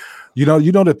 You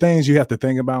know the things you have to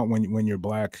think about when you're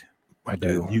black. I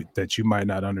do. That you might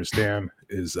not understand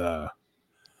is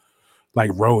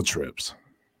like road trips.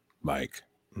 Like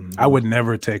I would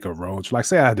never take a road trip. Like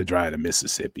say I had to drive to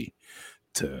Mississippi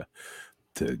to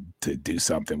do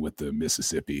something with the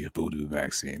Mississippi voodoo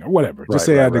vaccine or whatever. Just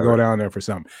say I had to go down there for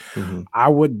something. Mm-hmm. I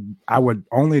would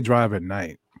only drive at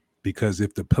night because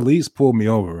if the police pull me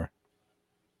over,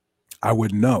 I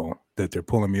would know that they're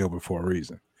pulling me over for a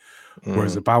reason.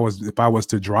 Whereas if I was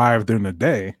to drive during the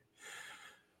day,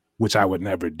 which I would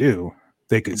never do,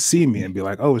 they could see me and be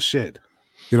like, "Oh shit."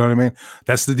 You know what I mean?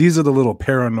 These are the little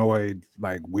paranoid,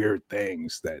 like weird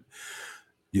things that,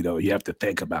 you know, you have to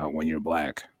think about when you're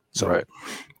black. So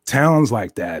towns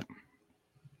like that,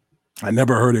 I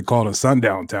never heard it called a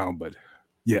sundown town, but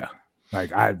yeah,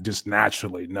 like I just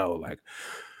naturally know, like,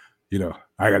 you know,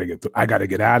 I gotta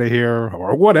get out of here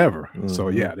or whatever. So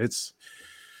yeah, it's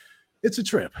a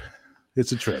trip.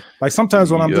 It's a trip. Like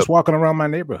sometimes when I'm just walking around my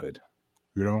neighborhood,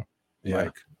 you know,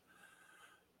 like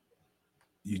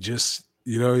you just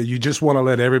want to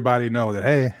let everybody know that,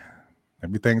 hey,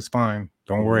 everything's fine.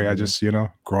 Don't worry. I just, you know,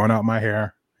 growing out my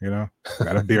hair, you know,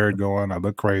 got a beard going. I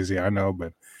look crazy. I know,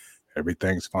 but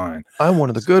everything's fine. I'm one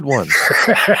of the good ones.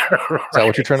 Right. Is that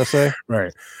what you're trying to say?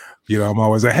 Right. You know, I'm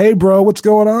always like, hey, bro, what's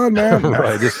going on, man?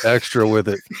 Right. Just extra with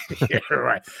it. Yeah,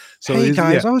 right. So hey,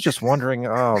 guys, I was just wondering,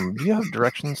 do you have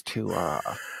directions to,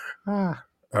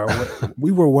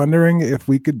 we were wondering if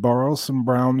we could borrow some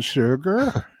brown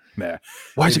sugar. Nah.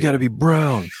 Why's it got to be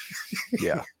brown?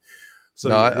 Yeah. So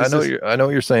no, I know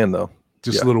what you're saying though.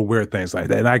 Just little weird things like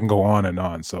that, and I can go on and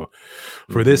on. So,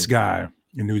 for this guy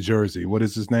in New Jersey, what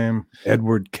is his name?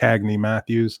 Edward Cagney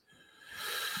Matthews.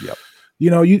 Yep.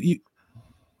 You know, you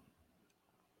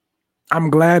I'm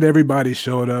glad everybody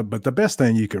showed up, but the best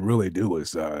thing you can really do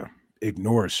is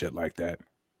ignore shit like that,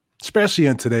 especially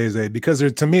in today's age, because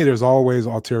to me, there's always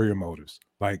ulterior motives.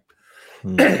 Like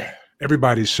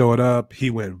everybody showed up, he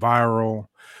went viral.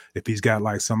 If he's got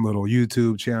like some little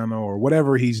YouTube channel or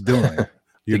whatever he's doing,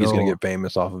 you think he's gonna get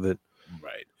famous off of it,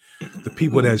 right? The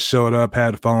people that showed up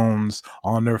had phones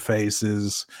on their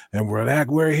faces and we're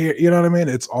here. You know what I mean?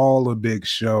 It's all a big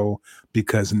show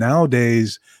because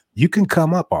nowadays you can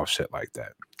come up off shit like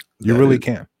that. You really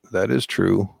can. That is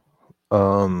true.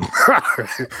 So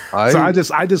I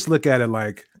just look at it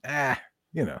like,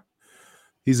 you know,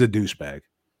 he's a douchebag.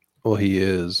 Well, he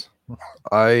is.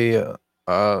 That's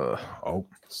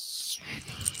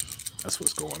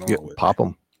what's going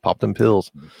on. Pop them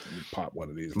pills. Pop one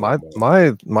of these. My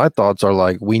thoughts are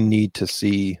like, we need to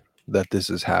see that this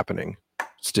is happening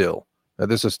still. That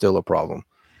this is still a problem.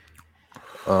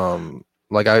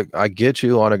 Like I get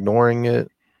you on ignoring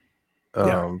it,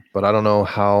 but I don't know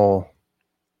how.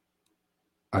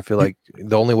 I feel like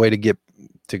the only way to get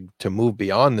to move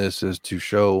beyond this is to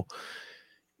show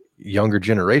younger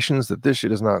generations that this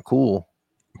shit is not cool.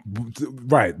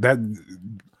 Right. That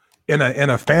in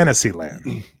a fantasy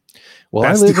land. Well,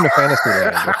 I live in a fantasy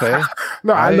land, okay?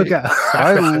 No, I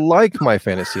like my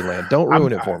fantasy land. Don't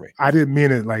ruin it for me. I didn't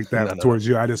mean it like that towards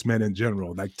you. I just meant in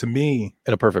general. Like to me,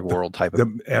 in a perfect world type of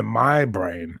in my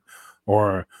brain,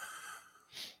 or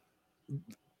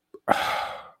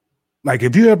like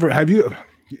if you ever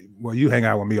well, you hang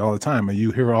out with me all the time and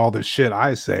you hear all the shit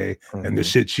I say and the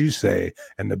shit you say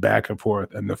and the back and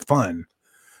forth and the fun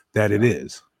that it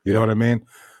is. You know what I mean?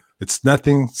 It's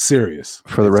nothing serious.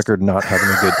 For the record, not having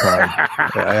a good time.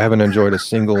 I haven't enjoyed a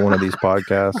single one of these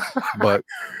podcasts, but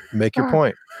make your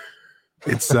point.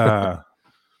 It's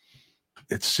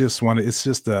just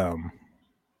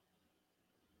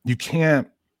you can't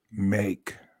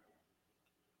make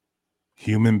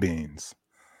human beings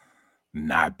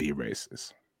not be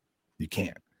racist. You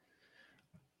can't.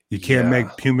 You can't make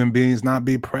human beings not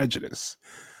be prejudiced.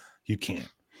 You can't.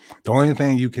 The only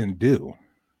thing you can do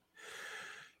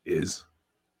is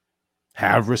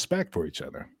have respect for each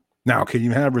other. Now, can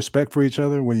you have respect for each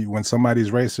other when somebody's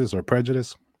racist or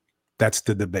prejudiced? That's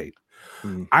the debate.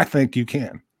 I think you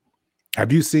can.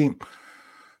 Have you seen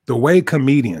the way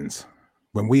comedians,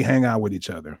 when we hang out with each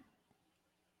other,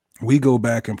 we go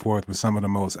back and forth with some of the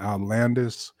most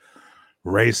outlandish,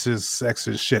 racist,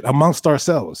 sexist shit amongst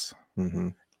ourselves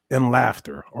in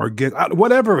laughter or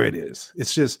whatever it is.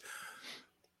 It's just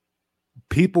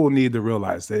people need to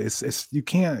realize that it's you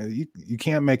can't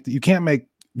make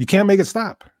it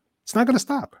stop. It's not going to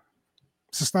stop.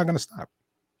 It's just not going to stop.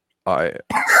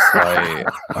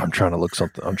 I'm trying to look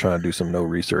something. I'm trying to do some no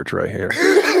research right here.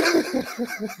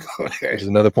 There's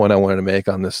another point I wanted to make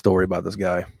on this story about this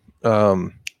guy.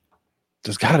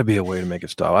 There's got to be a way to make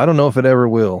it stop. I don't know if it ever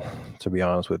will, to be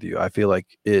honest with you. I feel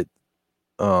like it's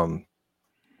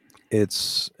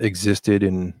existed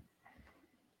in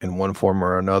one form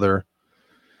or another,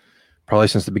 probably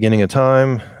since the beginning of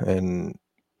time, and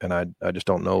I just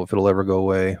don't know if it'll ever go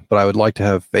away. But I would like to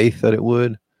have faith that it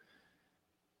would.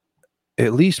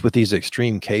 At least with these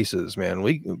extreme cases, man,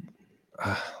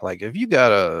 like if you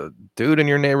got a dude in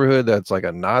your neighborhood that's like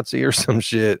a Nazi or some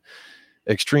shit,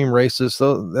 extreme racist,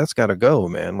 so that's got to go,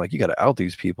 man. Like you got to out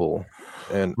these people.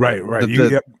 And right.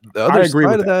 The other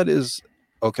side of that is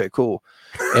okay, cool.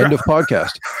 End of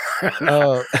podcast.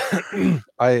 In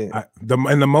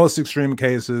the most extreme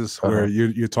cases where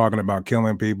you're talking about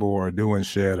killing people or doing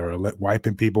shit or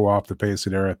wiping people off the face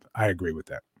of the earth, I agree with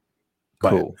that.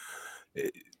 Cool.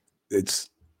 But it's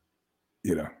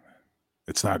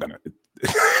it's not gonna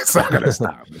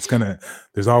stop.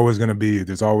 There's always gonna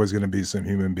be some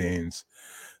human beings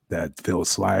that feel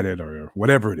slighted or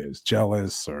whatever it is,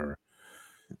 jealous or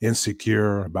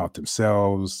insecure about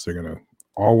themselves. They're gonna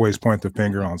always point the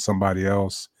finger on somebody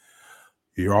else.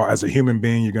 As a human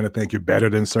being, you're gonna think you're better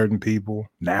than certain people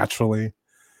naturally,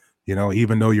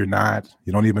 even though you're not.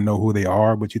 You don't even know who they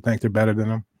are, but you think they're better than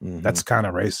them. Mm-hmm. That's kind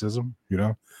of racism,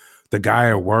 The guy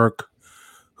at work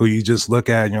who you just look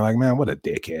at and you're like, man, what a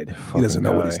dickhead. He doesn't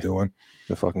know what he's doing.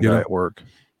 The fucking guy at work.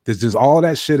 There's just all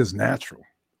that shit is natural.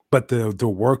 But the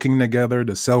working together,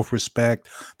 the self-respect,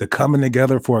 the coming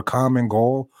together for a common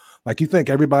goal. Like you think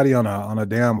everybody on a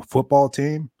damn football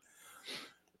team,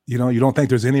 you don't think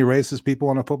there's any racist people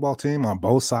on a football team on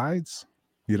both sides,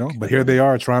 but here they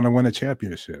are trying to win a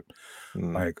championship.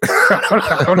 Like,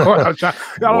 I don't know what I'm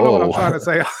trying to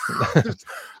say.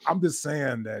 I'm just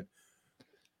saying that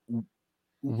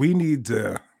we need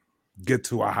to get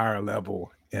to a higher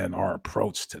level in our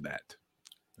approach to that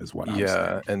is what I'm saying.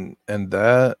 Yeah, and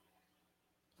that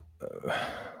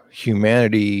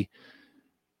humanity,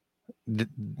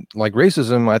 like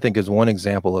racism, I think is one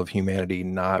example of humanity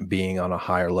not being on a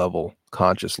higher level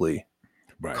consciously,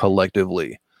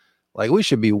 collectively. Like we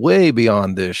should be way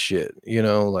beyond this shit,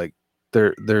 like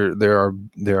there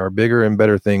are bigger and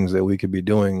better things that we could be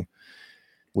doing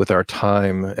with our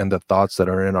time and the thoughts that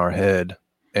are in our head.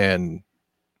 And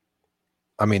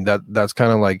I mean, that's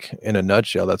kind of like in a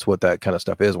nutshell, that's what that kind of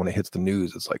stuff is when it hits the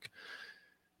news. It's like,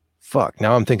 fuck,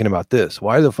 now I'm thinking about this.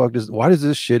 Why does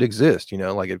this shit exist?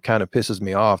 Like it kind of pisses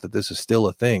me off that this is still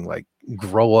a thing. Like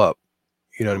grow up,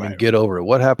 what I mean? Get over it.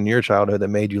 What happened to your childhood that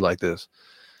made you like this?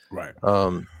 Right.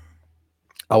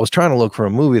 I was trying to look for a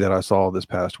movie that I saw this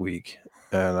past week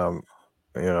and I'm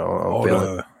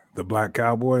feeling the Black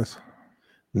Cowboys.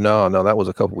 No, that was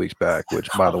a couple weeks back, which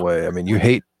by the way, I mean, you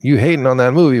hating on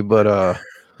that movie, but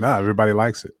no, everybody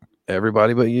likes it.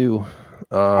 Everybody but you.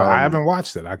 I haven't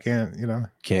watched it. I can't,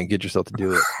 can't get yourself to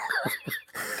do it.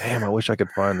 Damn, I wish I could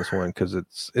find this one because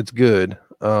it's good.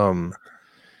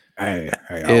 Hey,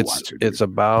 it's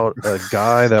about a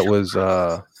guy that was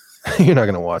you're not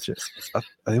gonna watch it.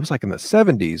 It was like in the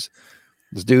 70s.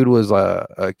 This dude was a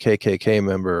KKK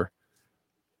member,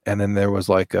 and then there was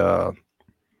like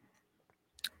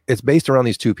it's based around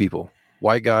these two people: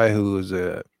 white guy who was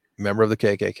a member of the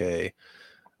KKK,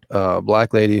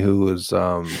 black lady who was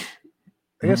I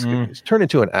guess turned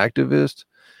into an activist,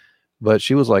 but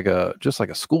she was like just like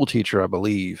a school teacher, I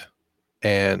believe.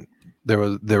 And they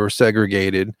were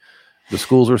segregated. The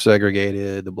schools were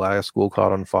segregated. The black school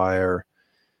caught on fire,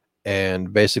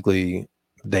 and basically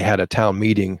they had a town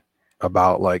meeting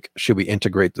about like, should we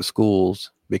integrate the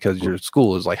schools because your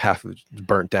school is like half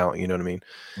burnt down, you know what I mean?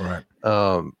 Right.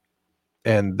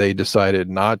 And they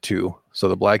decided not to. So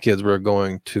the black kids were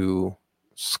going to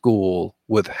school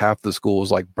with half the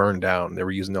schools like burned down. They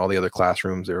were using all the other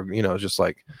classrooms. They were, just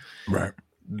like, right.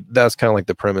 That's kind of like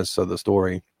the premise of the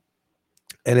story.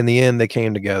 And in the end, they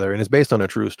came together, and it's based on a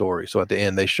true story. So at the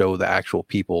end, they show the actual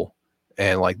people,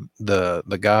 and like the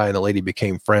guy and the lady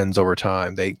became friends over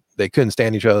time. They couldn't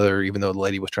stand each other, even though the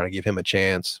lady was trying to give him a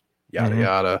chance. Yada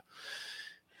yada.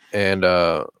 And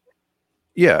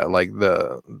yeah, like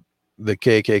the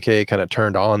KKK kind of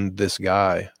turned on this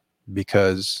guy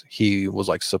because he was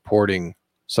like supporting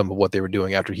some of what they were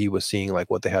doing after he was seeing like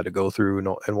what they had to go through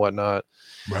and whatnot.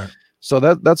 Right. So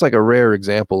that's like a rare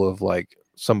example of like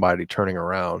somebody turning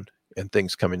around and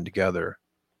things coming together.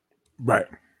 Right.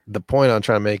 The point I'm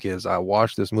trying to make is I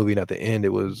watched this movie, and at the end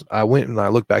I went and I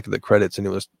looked back at the credits, and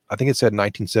I think it said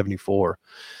 1974.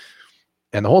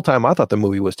 And the whole time I thought the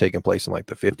movie was taking place in like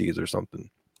the 50s or something.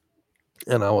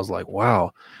 And I was like,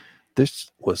 wow,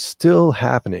 this was still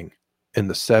happening in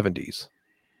the 70s.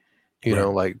 You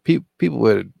know, like people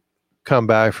would come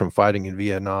back from fighting in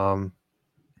Vietnam.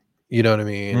 You know what I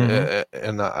mean?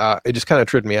 And it just kind of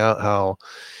tripped me out how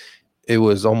it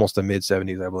was almost the mid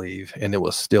 70s, I believe, and it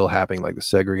was still happening, like the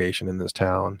segregation in this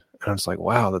town. And I was like,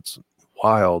 wow, that's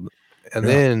wild. And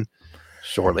then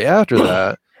shortly after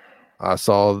that, I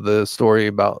saw the story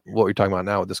about what we're talking about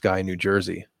now with this guy in New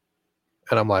Jersey.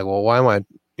 And I'm like, well, why am I,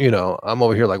 I'm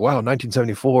over here like, wow,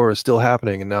 1974 is still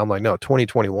happening. And now I'm like, no,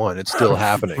 2021, it's still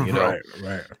happening, you know?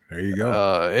 Right. There you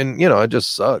go. And, it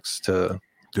just sucks to.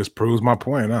 Just proves my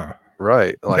point, huh?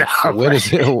 Right. Like, when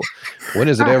is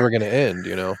it ever going to end,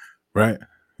 Right.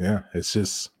 Yeah. It's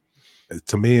just,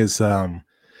 to me, it's one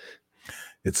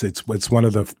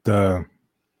of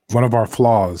one of our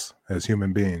flaws as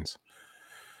human beings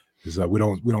is that we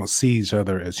don't see each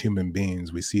other as human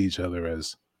beings. We see each other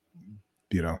as,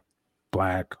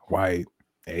 Black, white,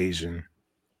 Asian,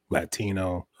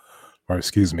 Latino, or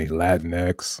excuse me,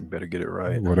 Latinx. You better get it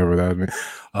right. Whatever that means.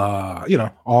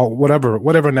 All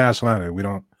whatever nationality. We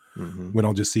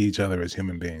don't just see each other as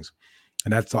human beings.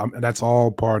 And that's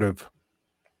all part of,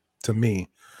 to me,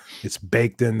 it's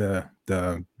baked in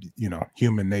the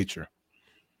human nature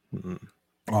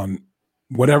on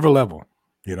whatever level,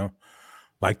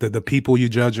 like the people you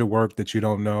judge your work that you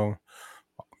don't know,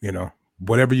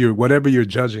 whatever you're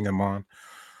judging them on,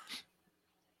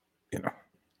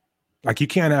 like you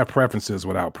can't have preferences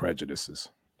without prejudices.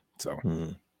 So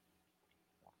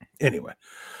anyway,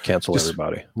 cancel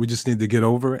everybody. We just need to get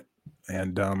over it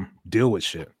and deal with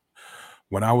shit.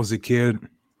 When I was a kid,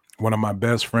 one of my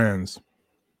best friends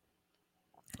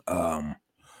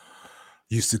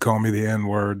used to call me the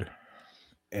N-word,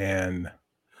 and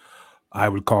I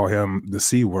would call him the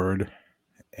C word,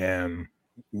 and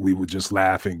we would just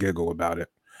laugh and giggle about it.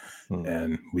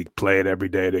 And we played every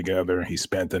day together. He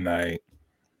spent the night.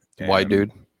 White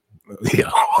dude? Yeah.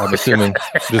 I'm assuming.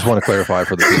 Just want to clarify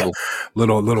for the people.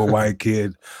 Little white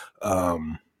kid.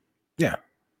 Yeah.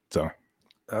 So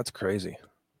that's crazy,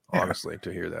 honestly,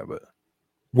 to hear that. But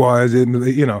well, as in,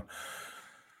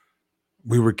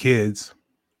 we were kids.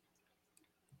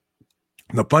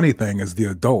 The funny thing is the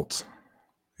adults,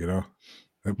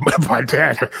 my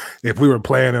dad, if we were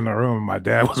playing in the room, my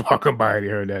dad was walking by and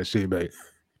he heard that shit, like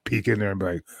peek in there and be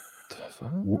like,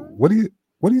 what do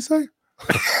you say?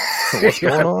 What's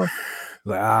going on?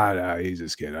 Like, no, he's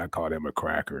just kidding. I called him a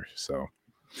cracker. So,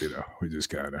 we just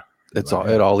kind of, it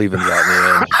all evens out in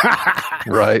the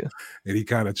end. Right. And he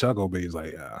kind of chuckled, but he's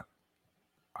like, I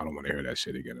don't want to hear that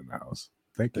shit again in the house.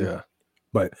 Thank you. Yeah.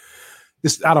 But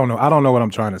I don't know what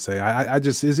I'm trying to say. I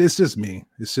just, it's just me.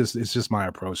 It's just my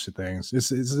approach to things.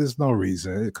 There's no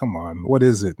reason. Come on. What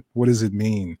is it? What does it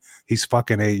mean? He's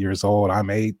fucking 8 years old. I'm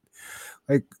 8.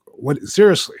 Like, what?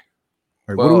 Seriously.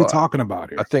 Like, what are we talking about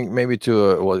here? I think maybe I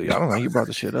don't know. You brought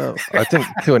the shit up. I think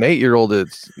to an 8-year-old,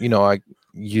 it's,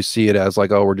 you see it as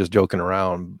like, oh, we're just joking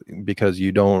around, because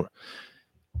you don't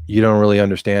really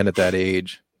understand at that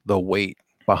age the weight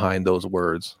behind those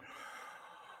words.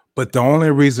 But the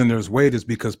only reason there's weight is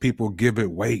because people give it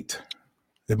weight.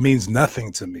 It means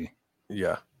nothing to me.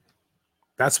 Yeah.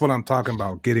 That's what I'm talking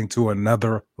about, getting to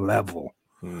another level.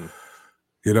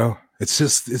 It's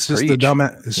just just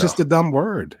a dumb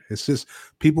word. It's just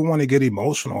people want to get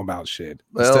emotional about shit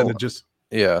instead of just.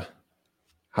 Yeah.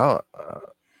 How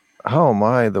am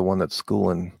I the one that's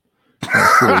schooling you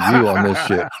on this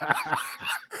shit?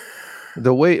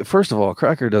 The way, first of all,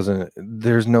 cracker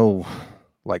there's no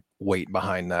like weight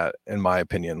behind that, in my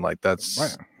opinion. Like that's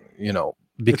right.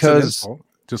 Because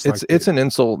it's an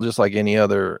insult just like any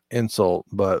other insult,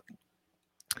 but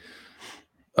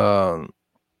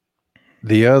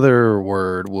the other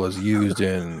word was used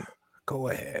in. Go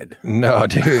ahead. No,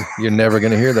 dude, you're never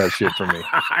gonna hear that shit from me.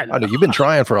 I know you've been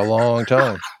trying for a long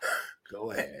time.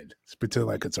 Go ahead. Let's pretend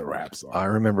like it's a rap song. I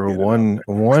remember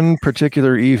one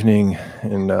particular evening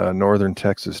in northern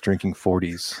Texas drinking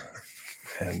 40s,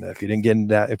 and if you didn't get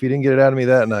it out of me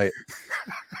that night,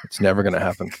 it's never gonna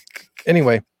happen.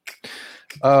 Anyway,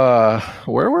 where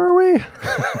were we?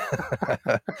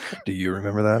 Do you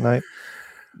remember that night,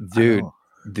 dude?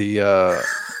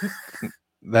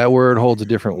 That word holds a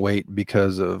different weight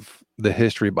because of the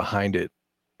history behind it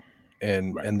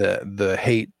and the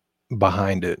hate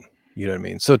behind it. You know what I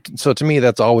mean? So to me,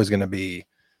 that's always going to be,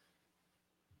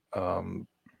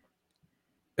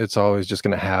 it's always just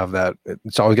going to have that.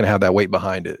 It's always going to have that weight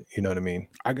behind it. You know what I mean?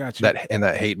 I got you.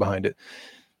 That hate behind it.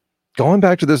 Going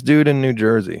back to this dude in New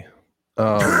Jersey,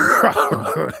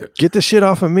 get the shit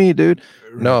off of me, dude.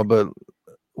 No, but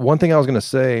one thing I was going to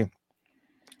say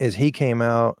is he came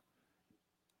out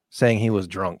saying he was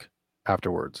drunk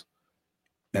afterwards.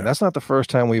 And that's not the first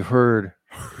time we've heard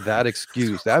that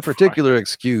excuse, that particular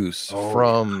excuse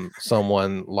from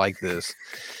someone like this.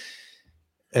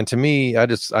 And to me, I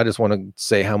just want to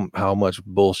say how much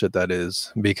bullshit that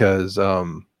is, because I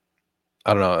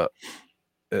don't know,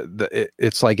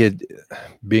 it's like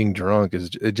being drunk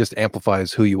it just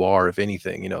amplifies who you are, if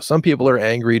anything. You know, some people are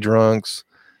angry drunks.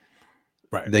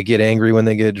 Right. They get angry when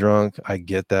they get drunk. I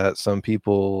get that. Some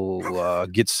people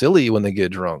get silly when they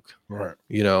get drunk. Right.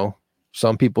 You know,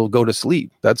 some people go to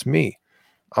sleep. That's me.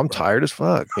 I'm tired as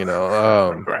fuck, you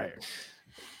know. Right.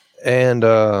 And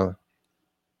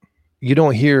you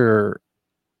don't hear,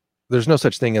 there's no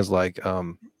such thing as like,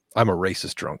 I'm a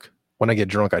racist drunk. When I get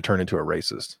drunk, I turn into a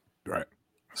racist. Right.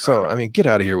 So, I mean, get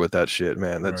out of here with that shit,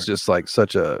 man. That's just like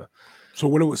such a. So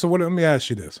let me ask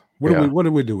you this. What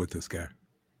do we do with this guy?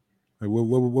 Like,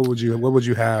 what would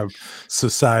you have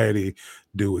society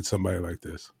do with somebody like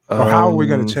this? Or how are we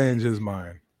going to change his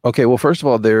mind? Okay, well, first of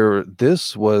all,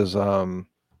 this was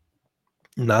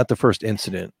not the first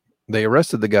incident. They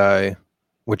arrested the guy,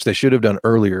 which they should have done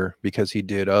earlier, because he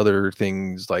did other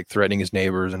things like threatening his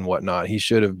neighbors and whatnot. He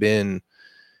should have been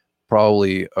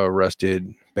probably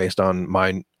arrested based on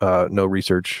my no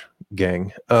research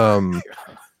gang.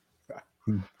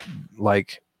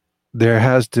 Like, there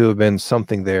has to have been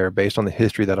something there based on the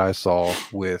history that I saw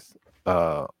with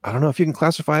I don't know if you can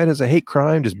classify it as a hate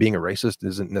crime. Just being a racist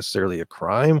isn't necessarily a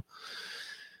crime.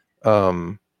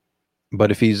 But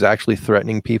if he's actually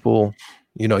threatening people,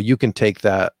 you know, you can take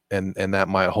that and that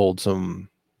might hold some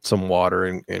water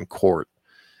in court.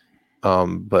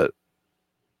 But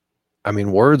I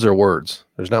mean, words are words.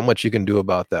 There's not much you can do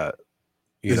about that.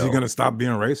 Is he going to stop being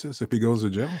racist if he goes to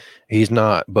jail? He's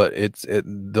not, but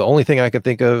the only thing I can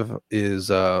think of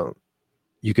is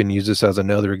you can use this as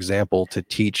another example to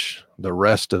teach the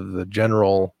rest of the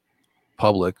general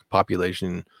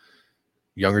population,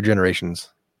 younger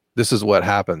generations. This is what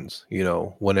happens, you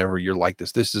know, whenever you're like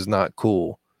this. This is not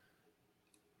cool.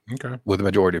 Okay. With the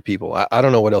majority of people. I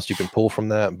don't know what else you can pull from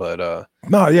that, but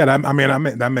no, yeah,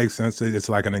 that makes sense. It's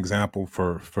like an example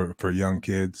for young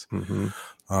kids.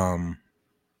 Mm-hmm.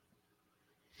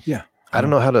 Yeah. I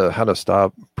don't know how to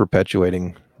stop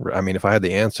perpetuating. I mean, if I had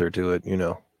the answer to it, you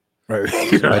know, right.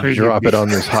 I'd drop it on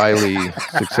this highly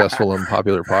successful and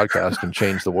popular podcast and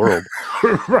change the world.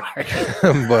 Right.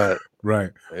 But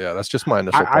right. Yeah, that's just my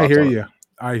initial thoughts. I hear you.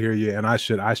 I hear you. And I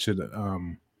should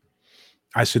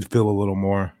feel a little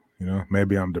more, you know.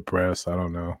 Maybe I'm depressed. I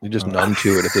don't know. You're just numb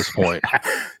to it at this point.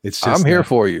 It's just I'm here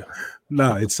for you.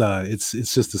 No, it's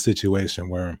just a situation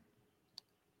where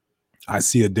I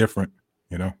see it different,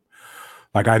 you know.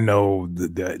 Like, I know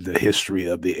the history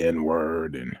of the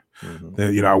N-word, and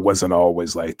you know, I wasn't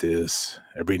always like this.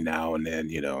 Every now and then,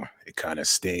 you know, it kind of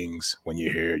stings when you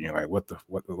hear it. You're like, what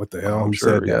the hell? Who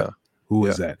said that? Who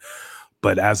is that?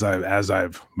 But as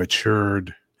I've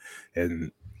matured,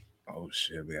 and oh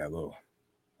shit, we got a little,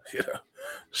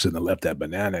 shouldn't have left that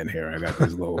banana in here. I got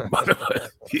these little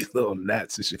these little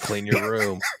gnats and shit. Clean your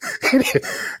room.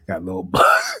 Got a little buzz.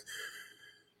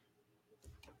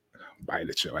 Bite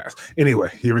at your ass. Anyway,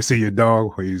 you ever see your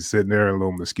dog where he's sitting there, a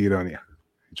little mosquito on you?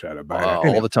 You try to bite it.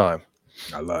 Anyway, all the time.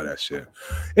 I love that shit.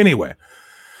 Anyway,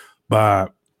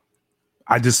 but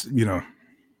I just, you know,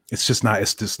 it's just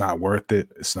not worth it.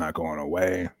 It's not going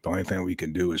away. The only thing we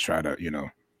can do is try to, you know,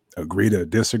 agree to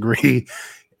disagree,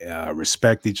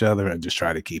 respect each other, and just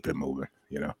try to keep it moving,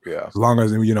 you know. Yeah. As long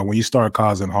as, you know, when you start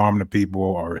causing harm to people,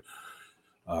 or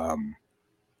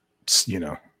you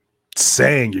know,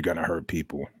 saying you're going to hurt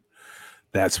people,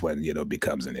 that's when, you know,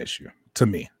 becomes an issue to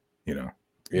me, you know.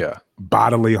 Yeah.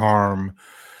 Bodily harm,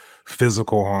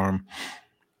 physical harm,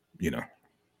 you know,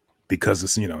 because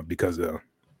it's, you know, because of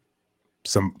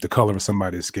the color of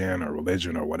somebody's skin or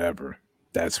religion or whatever.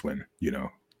 That's when, you know,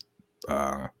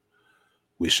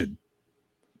 we should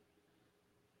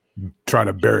try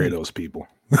to bury those people.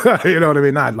 You know what I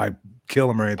mean? Not like kill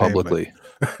them or anything. Publicly.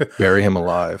 Bury him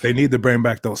alive. They need to bring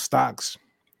back those stocks.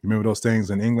 Remember those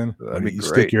things in England? That'd be you great.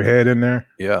 Stick your head in there.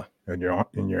 Yeah. And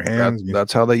in your hands.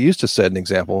 That's how they used to set an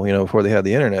example, you know, before they had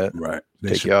the internet. Right.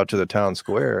 Take you out to the town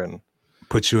square and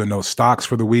put you in those stocks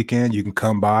for the weekend. You can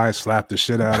come by, slap the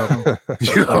shit out of them.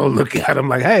 You know, look at them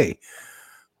like, hey,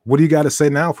 what do you got to say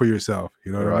now for yourself?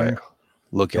 You know what I mean?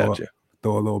 Look at you.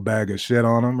 Throw a little bag of shit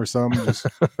on them or something.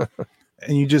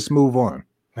 And you just move on.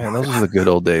 Man, those are the good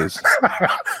old days.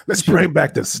 Let's bring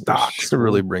back the stocks. To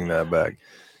really bring that back.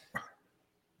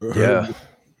 Yeah.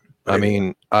 I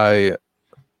mean,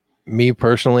 me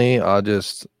personally,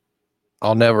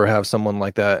 I'll never have someone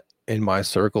like that in my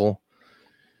circle.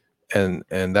 And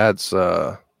that's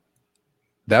on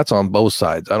both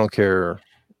sides. I don't care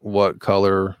what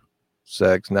color,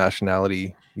 sex,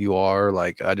 nationality you are.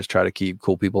 Like, I just try to keep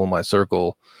cool people in my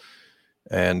circle.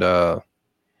 And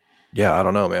yeah, I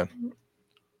don't know, man.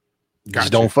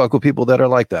 Just don't fuck with people that are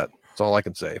like that. That's all I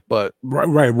can say. But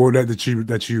right. Well,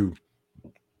 that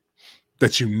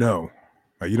you know,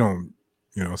 like, you don't,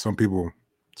 you know, some people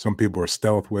are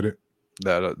stealth with it.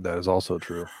 That is also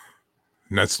true.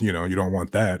 And that's, you know, you don't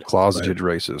want that. Closeted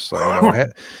racist. Like, you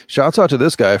know, shouts out to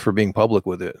this guy for being public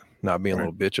with it, not being a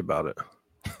little bitch about it.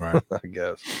 Right. I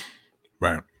guess.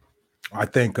 Right. I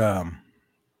think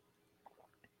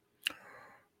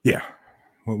yeah.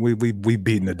 We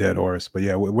beaten the dead horse, but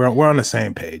yeah, we're on the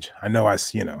same page. I know I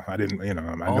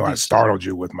startled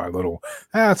you with my little,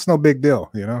 it's no big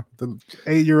deal, you know. The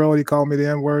 8-year-old, he called me the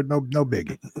N-word, no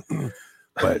biggie.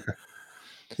 But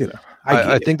you know,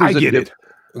 I think there's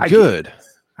Good.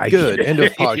 End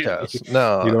of podcast.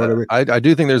 No, you know what I mean? I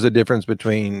do think there's a difference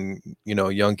between, you know,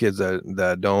 young kids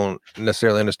that don't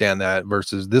necessarily understand that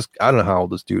versus this. I don't know how old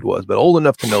this dude was, but old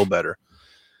enough to know better.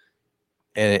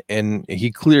 And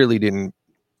he clearly didn't.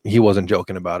 He wasn't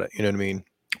joking about it. You know what I mean?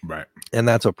 Right. And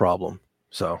that's a problem.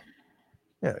 So,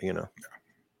 yeah, you know.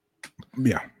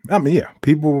 Yeah. I mean, yeah.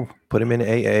 People put him in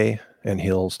AA, and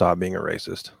he'll stop being a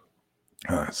racist.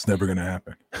 It's never gonna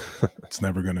happen. It's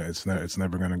never gonna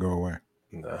go away.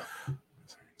 No.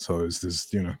 So it's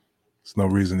just, you know, it's no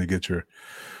reason to get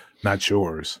not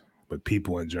yours, but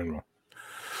people in general.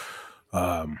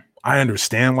 I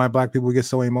understand why Black people get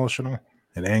so emotional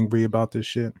and angry about this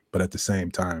shit, but at the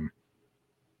same time,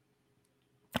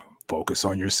 focus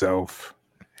on yourself.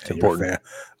 It's important.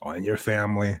 On your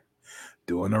family,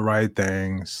 doing the right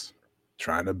things,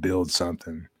 trying to build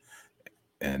something,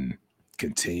 and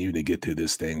continue to get through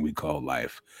this thing we call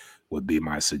life would be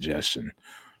my suggestion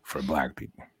for Black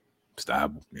people.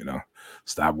 Stop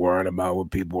worrying about what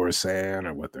people are saying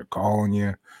or what they're calling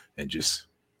you, and just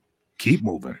keep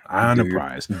moving. Eye on the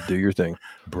prize. Do your thing.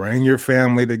 Bring your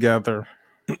family together.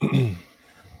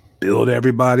 Build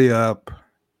everybody up.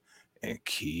 And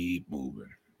keep moving.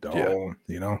 Don't,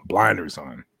 you know, blinders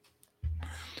on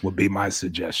would be my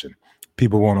suggestion.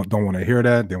 People don't want to hear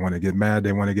that. They want to get mad.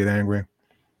 They want to get angry.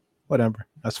 Whatever.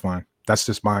 That's fine. That's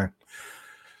just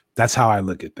that's how I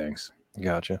look at things.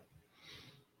 Gotcha.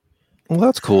 Well,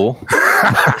 that's cool.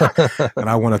 And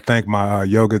I want to thank my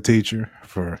yoga teacher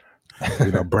for,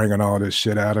 you know, bringing all this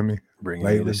shit out of me. Bringing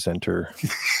me to the center.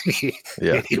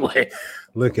 Yeah. Anyway,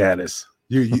 look at us.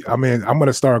 I mean, I'm going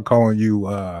to start calling you,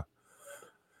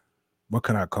 what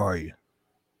can I call you?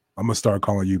 I'm gonna start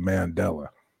calling you Mandela.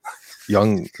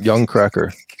 Young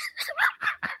cracker.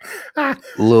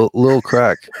 Little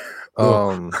crack.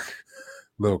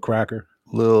 Little cracker.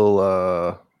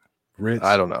 Little Rich.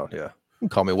 I don't know. Yeah. You can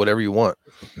call me whatever you want.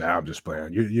 Nah, I'm just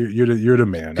playing. You're the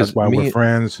man. That's why we're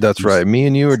friends. That's right. Me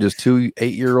and you are just 2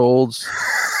 8-year-olds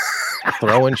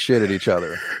throwing shit at each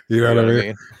other. You know what I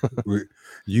mean?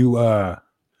 You're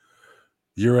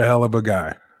a hell of a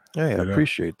guy. Yeah, I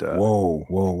appreciate that. Whoa,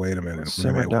 wait a minute.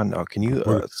 Simmer down now. Can you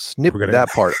snip that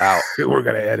part out? We're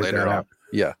gonna edit that out.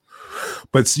 Yeah.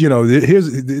 But you know,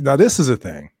 this is a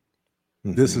thing.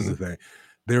 This is the thing.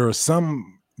 There are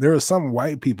some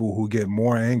white people who get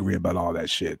more angry about all that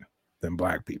shit than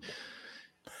Black people.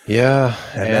 Yeah.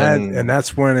 And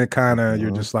that's when it kind of,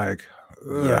 you're just like,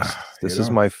 yes, this is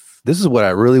what I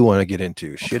really want to get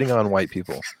into, shitting on white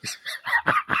people.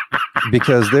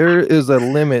 Because there is a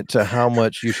limit to how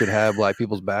much you should have Black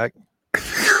people's back.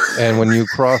 And when you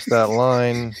cross that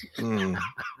line,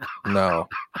 no.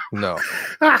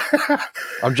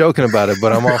 I'm joking about it,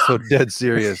 but I'm also dead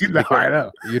serious. No, I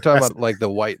know. You're talking about like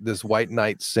this white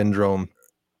knight syndrome.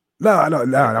 No,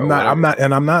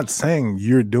 I'm not saying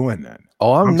you're doing that.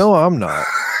 Oh, I'm not.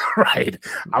 Right.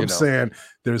 I'm saying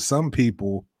there's some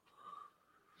people,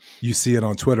 you see it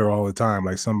on Twitter all the time,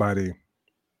 like somebody,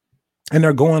 and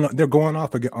they're going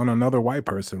off again on another white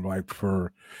person, like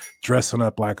for dressing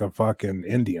up like a fucking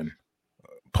Indian,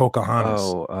 Pocahontas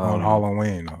on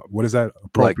Halloween. What is that?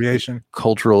 Appropriation? Like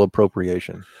cultural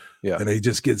appropriation. Yeah. And they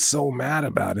just get so mad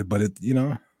about it. But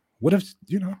what if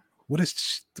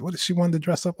she wanted to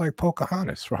dress up like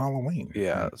Pocahontas for Halloween?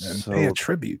 Yeah. And pay a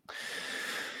tribute.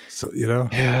 So,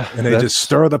 yeah, and they just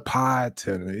stir the pot,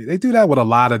 and they do that with a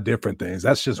lot of different things.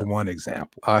 That's just one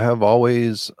example. I have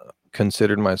always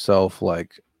considered myself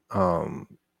like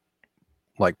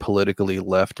politically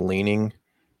left leaning.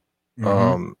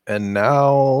 And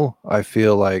now I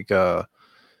feel like I'm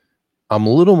a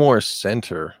little more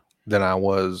center than I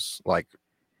was like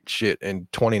in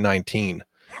 2019.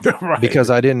 Right.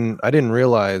 Because I didn't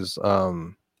realize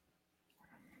there's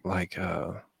like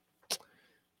a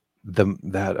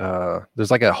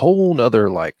whole nother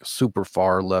like super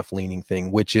far left leaning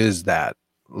thing, which is that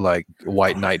like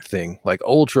white knight thing, like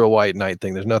ultra white knight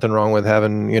thing. There's nothing wrong with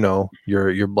having, you know,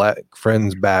 your black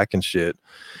friends back and shit.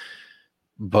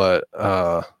 But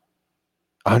I'm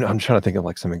trying to think of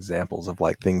like some examples of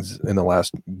like things in the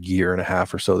last year and a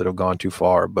half or so that have gone too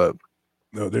far. But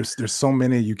no, there's so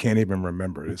many you can't even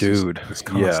remember. It's dude, it's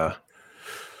constant.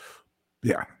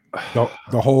 Yeah. The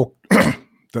whole,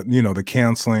 the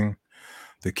canceling,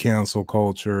 the cancel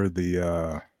culture,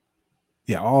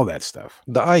 all that stuff.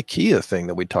 The IKEA thing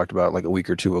that we talked about like a week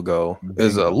or two ago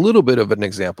is a little bit of an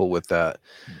example with that.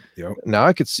 Yep. Now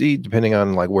I could see, depending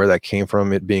on like where that came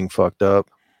from, it being fucked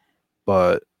up,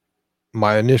 but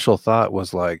my initial thought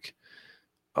was like,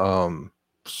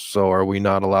 so are we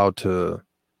not allowed to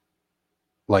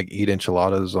like eat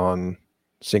enchiladas on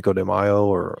Cinco de Mayo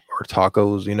or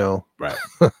tacos, you know? Right.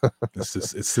 it's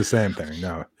the same thing.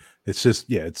 No, it's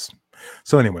just,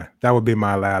 so anyway, that would be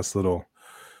my last little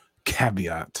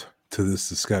caveat to this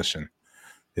discussion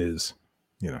is,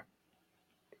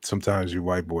 sometimes you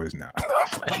white boys now.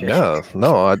 Yeah,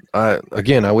 no, I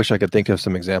again, I wish I could think of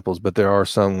some examples, but there are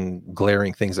some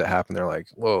glaring things that happen. They're like,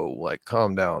 whoa, like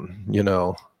calm down,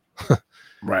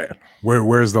 Right.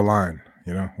 Where's the line?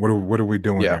 What are we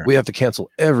doing? Yeah, there? we have to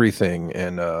cancel everything.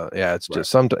 And it's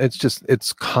just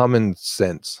it's common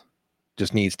sense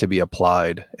just needs to be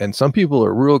applied. And some people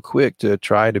are real quick to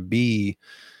try to be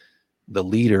the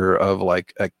leader of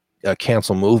like a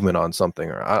cancel movement on something,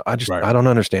 or I don't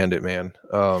understand it, man.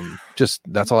 Just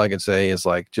that's all I can say is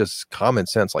like just common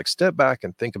sense, like step back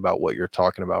and think about what you're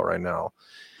talking about right now,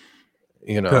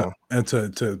 and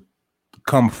to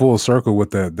come full circle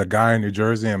with the guy in New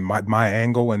Jersey, and my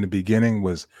angle in the beginning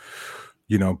was,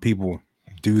 people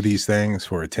do these things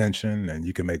for attention and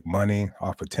you can make money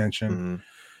off attention. Mm-hmm.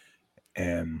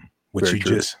 And what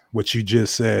you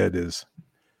just said is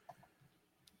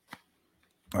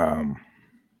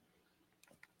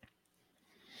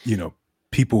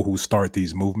people who start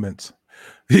these movements,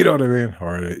 you know what I mean?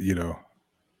 Or,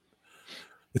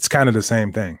 it's kind of the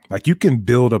same thing. Like you can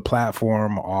build a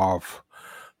platform off,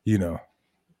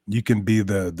 you can be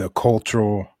the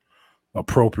cultural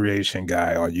appropriation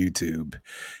guy on YouTube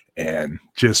and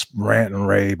just rant and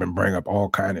rave and bring up all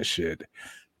kind of shit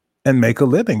and make a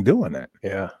living doing that.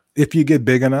 Yeah. If you get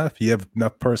big enough, you have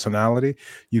enough personality,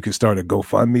 you can start a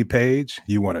GoFundMe page.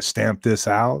 You want to stamp this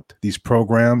out, these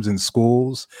programs in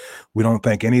schools. We don't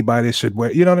think anybody should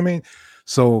wear, you know what I mean?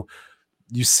 So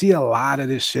you see a lot of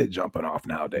this shit jumping off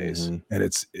nowadays. Mm-hmm. And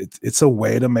it's a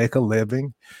way to make a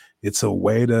living. It's a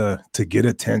way to get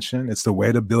attention. It's the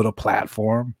way to build a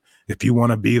platform if you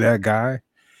want to be that guy.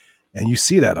 And you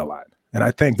see that a lot. And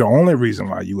I think the only reason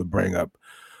why you would bring up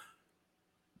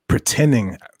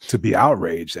pretending to be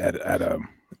outraged at a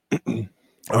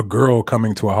girl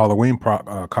coming to a Halloween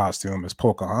costume as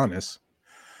Pocahontas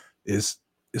is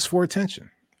for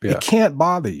attention. Yeah. It can't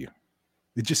bother you.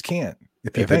 It just can't.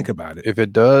 If you think about it. If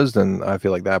it does, then I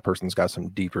feel like that person's got some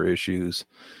deeper issues.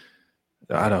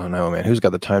 I don't know, man. Who's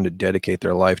got the time to dedicate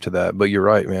their life to that? But you're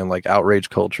right, man. Like outrage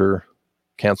culture,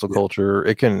 cancel culture,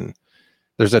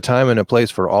 there's a time and a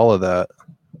place for all of that.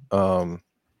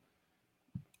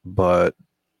 But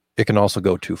it can also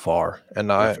go too far.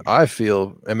 And I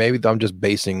feel, and maybe I'm just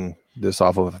basing this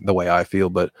off of the way I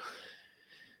feel,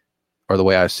 or the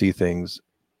way I see things.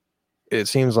 It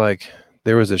seems like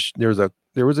there was a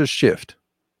shift,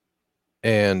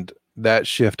 and that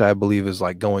shift, I believe, is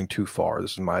like going too far.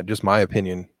 This is my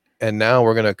opinion. And now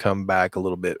we're going to come back a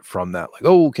little bit from that. Like,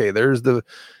 oh, okay, there's the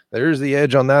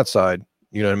edge on that side.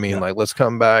 You know what I mean? Yeah. Like, let's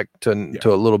come back to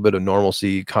a little bit of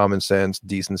normalcy, common sense,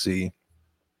 decency.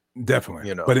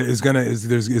 Definitely. But it's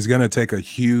gonna take a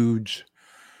huge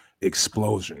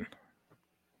explosion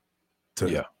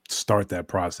to start that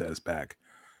process back.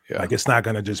 Yeah. Like it's not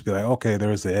gonna just be like, okay,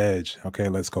 there's the edge. Okay,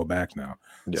 let's go back now.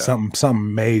 Yeah.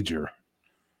 Something major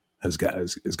is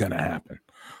gonna happen.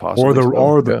 Possibly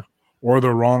or the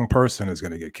wrong person is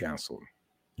gonna get canceled,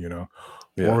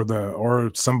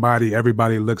 or somebody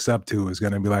everybody looks up to is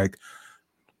gonna be like,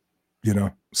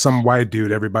 some white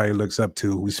dude everybody looks up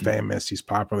to who's famous, he's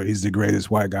popular, he's the greatest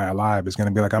white guy alive, is going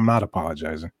to be like, I'm not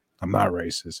apologizing. I'm not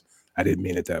racist. I didn't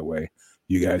mean it that way.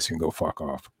 You guys can go fuck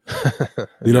off.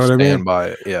 You know what I mean? Stand by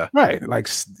it. Yeah. Right. Like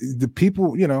the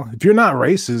people, if you're not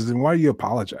racist, then why are you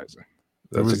apologizing?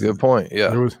 That's a good point.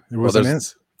 Yeah.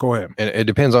 Go ahead. And it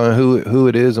depends on who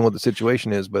it is and what the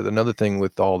situation is. But another thing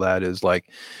with all that is like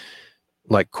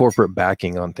corporate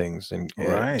backing on things and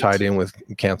tied in with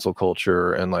cancel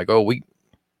culture and like,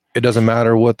 it doesn't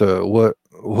matter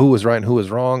who was right and who was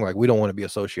wrong. Like we don't want to be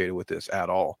associated with this at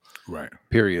all. Right.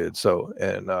 Period. So,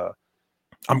 and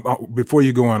before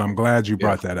you go on, I'm glad you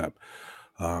brought that up.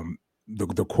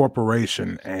 The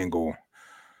corporation angle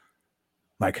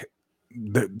like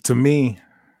to me,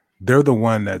 they're the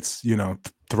one that's, you know,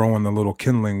 throwing the little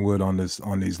kindling wood on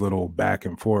these little back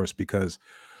and forths, because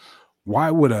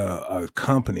why would a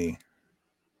company,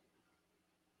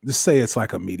 just say it's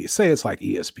like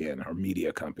ESPN or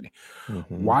media company,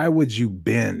 why would you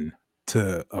bend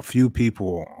to a few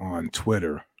people on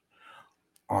Twitter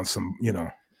on some, you know,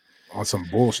 on some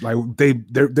bullshit? Like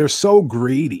they're so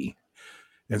greedy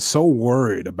and so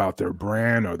worried about their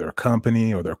brand or their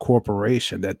company or their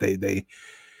corporation that they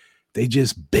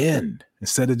just bend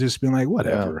instead of just being like,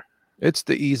 whatever. Yeah. It's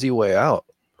the easy way out,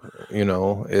 you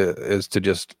know, is to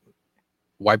just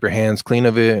wipe your hands clean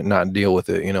of it and not deal with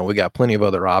it. You know, we got plenty of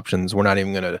other options. We're not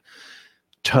even going to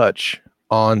touch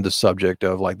on the subject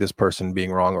of like this person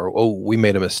being wrong, or, oh, we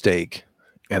made a mistake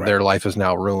and their life is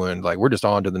now ruined. Like, we're just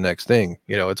on to the next thing.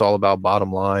 You know, it's all about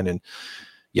bottom line. And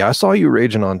yeah, I saw you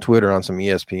raging on Twitter on some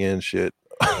ESPN shit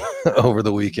over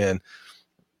the weekend.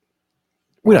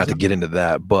 We don't have to get into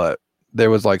that, but there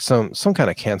was like some kind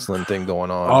of canceling thing going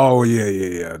on. Oh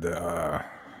yeah.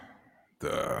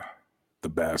 The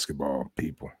basketball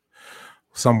people.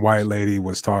 Some white lady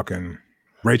was talking.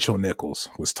 Rachel Nichols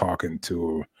was talking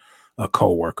to a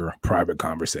coworker, private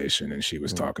conversation, and she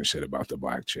was talking shit about the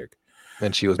black chick.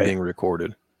 And she was being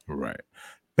recorded. Right.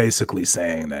 Basically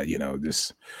saying that, you know,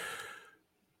 this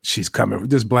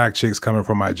black chick's coming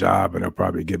from my job and I'll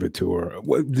probably give it to her.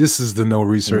 This is the No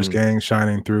Research gang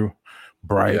shining through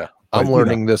bright. Yeah. I'm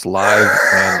learning this live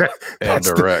and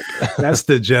direct. That's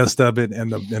the gist of it,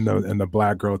 and the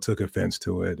black girl took offense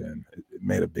to it and it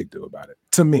made a big deal about it.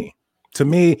 To me,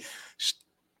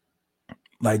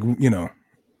 like, you know,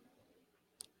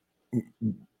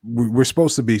 we're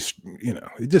supposed to be, you know,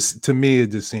 it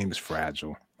just seems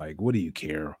fragile. Like, what do you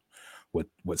care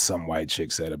what some white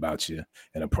chick said about you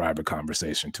in a private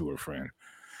conversation to her friend?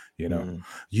 You know,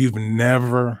 you've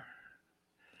never.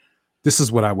 This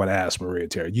is what I would ask Maria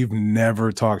Terry. You've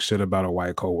never talked shit about a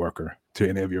white coworker to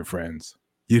any of your friends.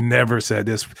 You never said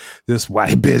this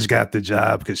white bitch got the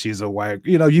job because she's a white.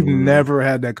 You know, you've never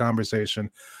had that conversation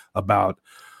about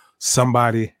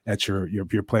somebody at your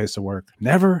place of work.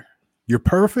 Never. You're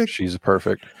perfect. She's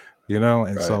perfect. You know,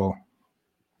 and so.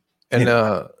 And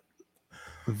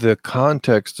the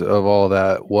context of all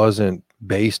that wasn't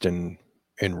based in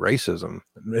racism.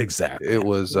 Exactly. It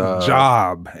was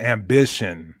job,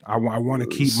 ambition. I want to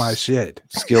keep my shit.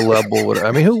 Skill level. Whatever.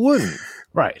 I mean, who wouldn't?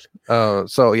 Right.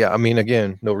 So yeah, I mean,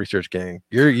 again, No Research gang.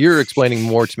 You're explaining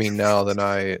more to me now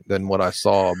than what I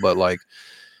saw, but like,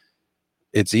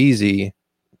 it's easy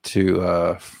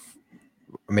to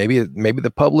maybe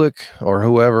the public or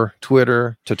whoever,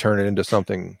 Twitter, to turn it into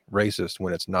something racist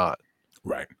when it's not.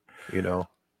 Right. You know,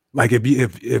 like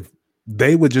if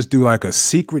they would just do like a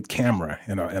secret camera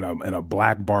in a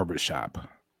black barbershop.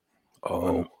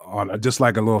 On just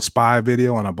like a little spy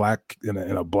video on a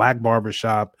black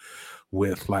barbershop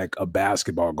with like a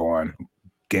basketball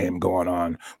game going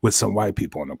on with some white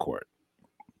people in the court.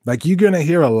 Like, you're gonna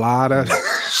hear a lot of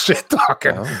shit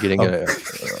talking. Getting a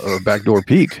backdoor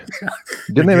peek.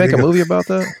 Didn't they make a movie about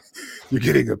that? You're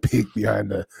getting a peek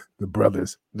behind the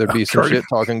brothers. There'd be some shit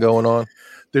talking going on.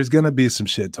 There's gonna be some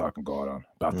shit talking going on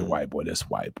about the white boy. This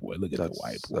white boy. Look at the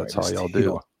white boy. That's how y'all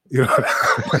do. You know,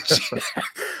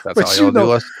 that's how y'all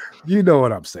do us. You know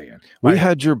what I'm saying? We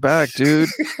had your back, dude.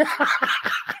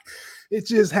 It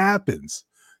just happens.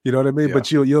 You know what I mean? Yeah.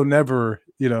 But you'll never.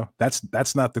 You know,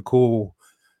 that's not the cool.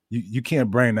 You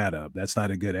can't bring that up. That's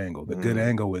not a good angle. The good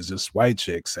angle is this white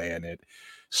chick saying it,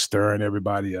 stirring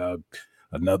everybody up.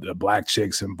 Another black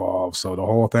chick's involved, so the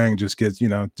whole thing just gets, you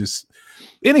know, just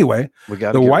anyway. We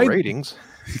got the white ratings.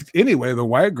 Anyway, the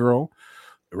white girl,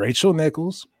 Rachel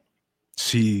Nichols,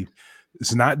 she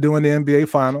is not doing the NBA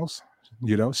finals.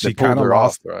 You know, she kind of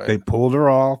lost. Right? They pulled her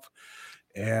off,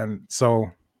 and so,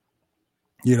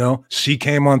 you know, she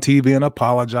came on TV and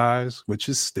apologized, which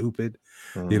is stupid.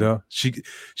 You know, she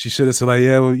should have said, like,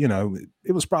 yeah, well, you know,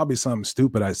 it was probably something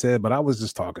stupid I said, but I was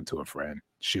just talking to a friend,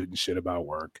 shooting shit about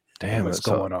work. Damn, what's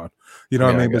going on? You know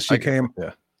what I mean? But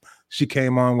she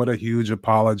came on with a huge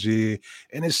apology,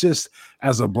 and it's just,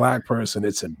 as a black person,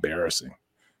 it's embarrassing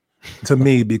to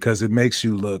me because it makes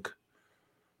you look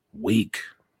weak.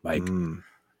 Like,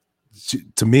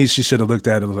 to me, she should have looked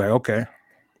at it and was like,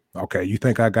 okay, you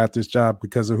think I got this job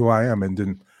because of who I am, and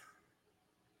then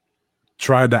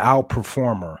tried to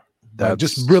outperform her. Like,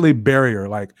 just really bury her.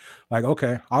 Like,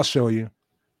 okay, I'll show you.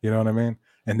 You know what I mean?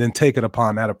 And then take it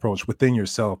upon that approach within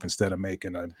yourself instead of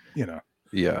making a, you know.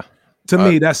 Yeah. To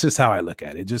me, that's just how I look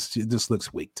at it. It just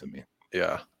looks weak to me.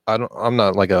 Yeah. I'm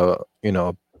not like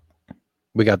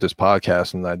we got this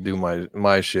podcast and I do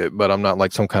my shit, but I'm not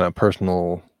like some kind of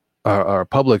personal a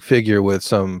public figure with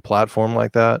some platform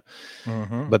like that.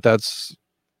 Mhm. But that's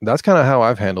kind of how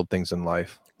I've handled things in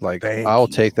life. Like Thank I'll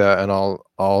you. take that and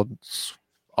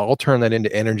I'll turn that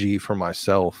into energy for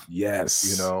myself. Yes.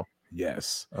 You know.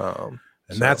 Yes. And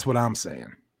that's what I'm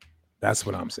saying. That's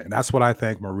what I'm saying. That's what I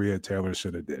think Maria Taylor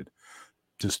should have did.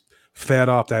 Just fed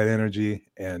off that energy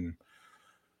and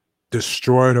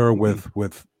destroyed her with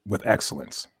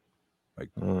excellence. Like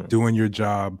doing your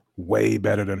job way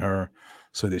better than her,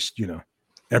 so that you know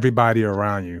everybody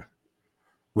around you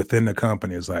within the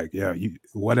company is like, yeah, you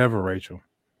whatever, Rachel,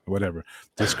 whatever.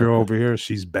 This girl over here,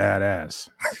 she's badass.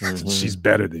 She's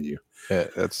better than you. Yeah,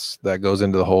 that goes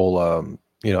into the whole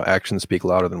actions speak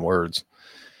louder than words.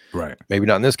 Right. Maybe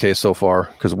not in this case so far,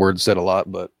 because words said a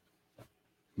lot, but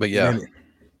yeah.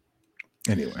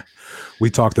 Anyway,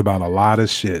 we talked about a lot of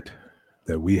shit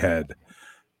that we had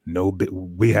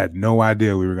no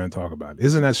idea we were going to talk about.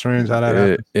 Isn't that strange how that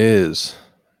happened? It is.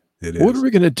 What are we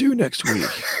going to do next week?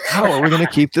 How are we going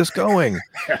to keep this going?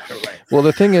 Right. Well,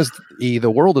 the thing is, the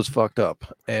world is fucked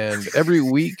up, and every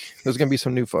week there's going to be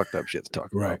some new fucked up shit to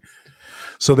talk about.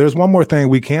 So there's one more thing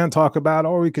we can talk about,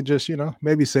 or we could just,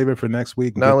 maybe save it for next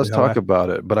week. Now let's talk about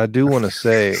it. But I do want to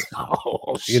say,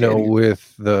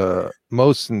 with the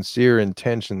most sincere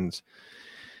intentions,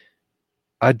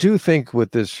 I do think with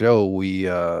this show, we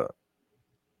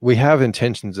have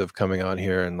intentions of coming on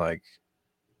here and like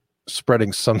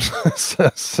spreading some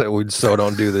so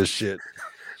don't do this shit.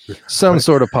 Some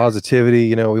sort of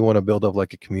positivity, we want to build up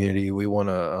like a community. We want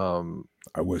to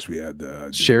I wish we had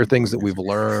share things that we've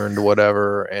learned,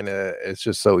 whatever. And it's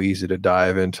just so easy to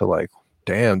dive into like,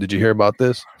 damn, did you hear about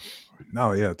this?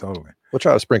 No, yeah, totally. We'll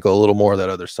try to sprinkle a little more of that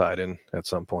other side in at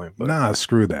some point. But nah,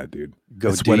 screw that, dude. Go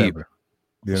it's deep. Whatever.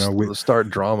 Let's start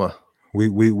drama.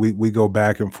 We go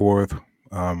back and forth.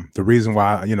 The reason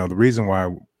why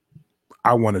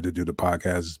I wanted to do the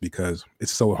podcast is because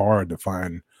it's so hard to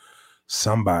find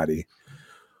somebody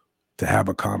to have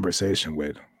a conversation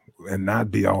with and not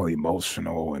be all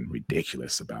emotional and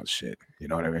ridiculous about shit. You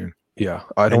know what I mean? Yeah.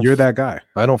 You're that guy.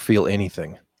 I don't feel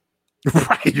anything.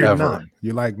 Right. You're not.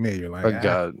 You're like me. You're like, oh,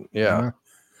 God. Yeah.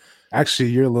 Actually,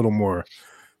 you're a little more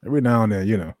every now and then,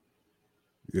 you're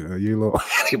a little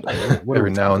every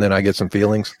now and then I get some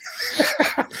feelings.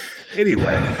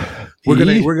 Anyway, we're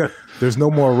gonna there's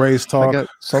no more race talk. I got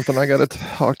something I gotta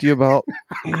talk to you about.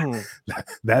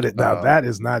 That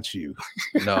is not you.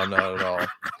 No, not at all.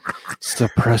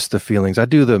 Suppress the feelings. I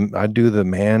do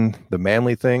the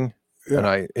manly thing, and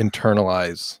I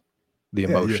internalize the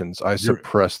emotions. I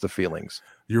suppress the feelings.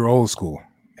 You're old school.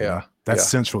 Yeah. That's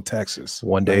Central Texas.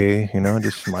 One day,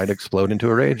 just might explode into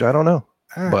a rage. I don't know.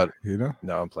 But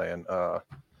no, I'm playing.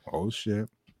 Oh shit.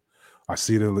 I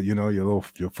see your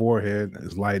forehead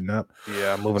is lighting up.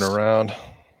 Yeah, moving around.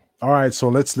 All right, so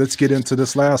let's get into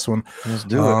this last one. Let's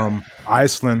do it.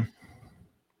 Iceland.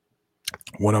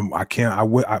 If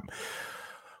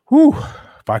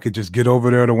I could just get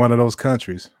over there to one of those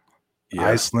countries. Yeah.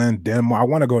 Iceland, Denmark. I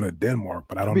want to go to Denmark,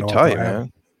 but I don't know. Tight,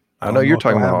 man. I know you're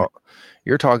talking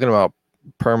about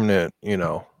permanent,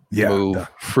 move,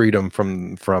 freedom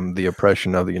from the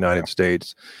oppression of the United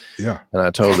States. Yeah. And I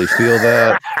totally feel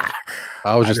that.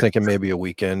 I was just thinking maybe a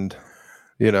weekend,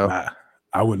 I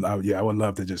would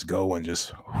love to just go and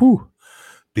just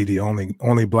be the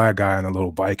only black guy in a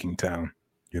little Viking town.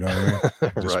 You know what I mean?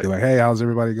 Just right. Be like, hey, how's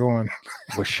everybody going?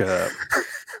 Well, shut up.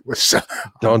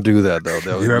 Don't do that though.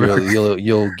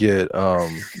 You'll get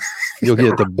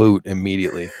the boot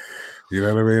immediately. You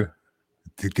know what I mean?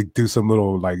 To do some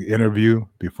little like interview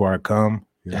before I come.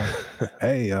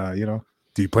 Hey,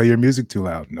 do you play your music too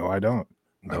loud? No, I don't.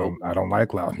 Nope. I don't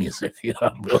like loud music.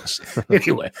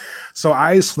 Anyway, so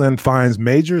Iceland finds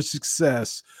major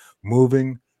success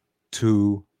moving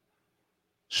to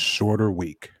shorter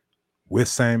week with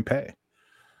same pay.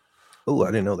 Oh, I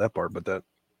didn't know that part, but that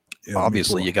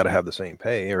obviously you got to have the same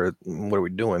pay, or what are we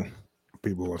doing?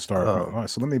 People will start. All right,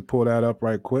 so let me pull that up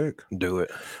right quick. Do it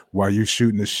while you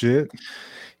shooting the shit.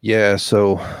 Yeah.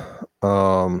 So,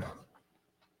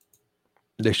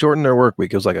 they shortened their work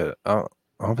week. It was like I don't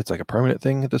know if it's like a permanent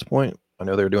thing at this point. I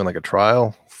know they were doing like a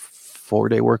trial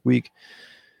 4-day work week,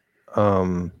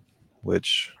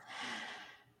 which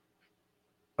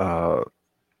I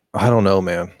don't know,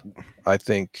 man. I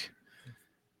think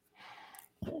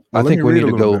we need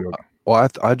to go. Well,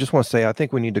 I just want to say I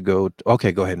think we need to go.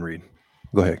 Okay, go ahead and read.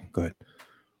 Go ahead.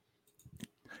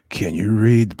 Can you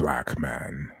read, black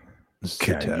man?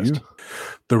 Can you?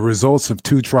 The results of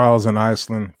 2 trials in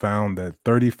Iceland found that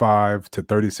 35 to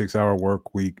 36 hour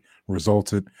work week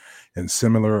resulted in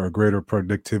similar or greater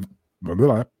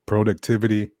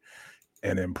productivity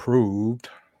and improved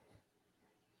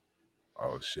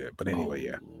Oh shit. But anyway,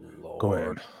 yeah. Lord. Go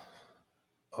ahead.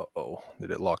 Uh-oh.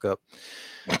 Did it lock up?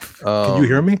 Can you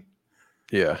hear me?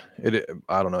 Yeah.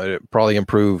 I don't know. It probably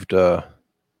improved Oh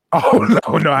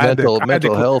no, I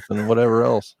mental health and whatever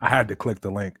else. I had to click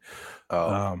the link.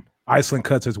 Oh. Iceland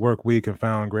cuts its work week and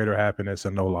found greater happiness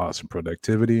and no loss in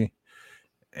productivity.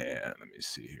 And let me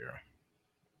see here.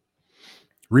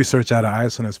 Research out of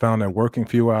Iceland has found that working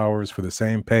few hours for the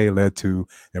same pay led to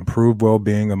improved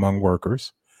well-being among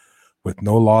workers with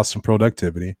no loss in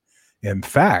productivity. In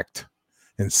fact,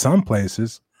 in some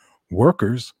places,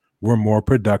 workers were more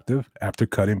productive after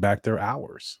cutting back their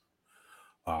hours.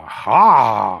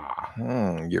 Aha!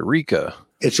 Eureka.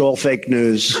 It's all fake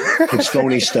news. It's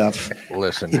phony stuff.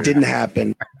 Listen, It didn't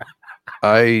happen.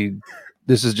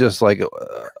 This is just like,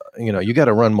 you got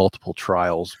to run multiple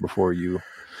trials before you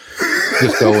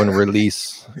just go and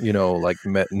release, like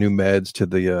new meds to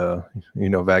the,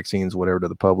 vaccines, whatever, to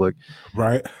the public.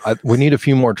 Right. We need a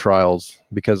few more trials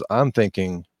because I'm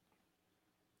thinking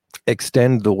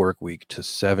extend the work week to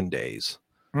 7 days.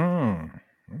 Okay.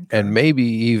 And maybe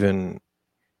even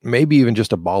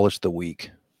just abolish the week,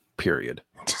 period.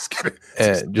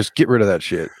 And just get rid of that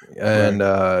shit. And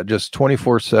just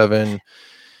 24/7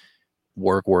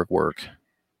 work.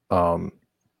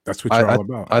 That's what you're all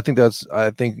about. I think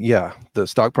the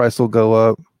stock price will go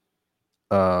up.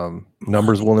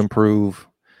 Numbers will improve.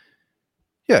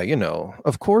 Yeah,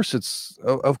 of course that's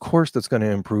going to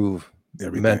improve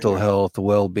mental health,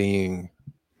 well-being.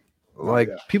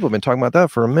 People have been talking about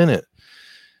that for a minute.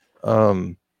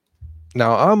 Now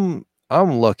I'm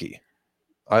lucky.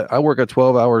 I work a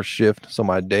 12-hour shift, so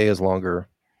my day is longer,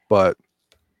 but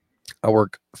I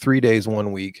work 3 days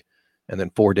one week and then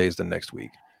 4 days the next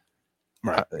week.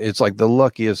 Right. It's like the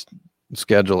luckiest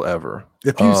schedule ever.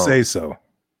 If you say so.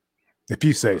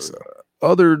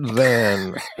 Other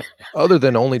than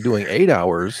only doing 8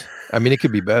 hours, I mean, it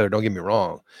could be better. Don't get me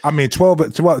wrong. I mean, 12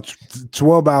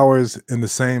 hours in the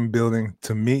same building,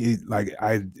 to me,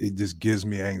 it just gives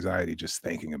me anxiety just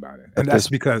thinking about it. And that's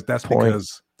because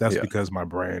my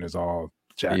brain is all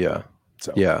jacked up.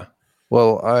 So. Yeah.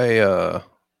 Well, I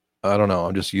don't know.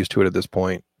 I'm just used to it at this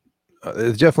point.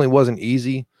 It definitely wasn't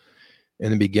easy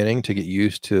in the beginning to get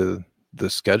used to the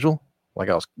schedule. Like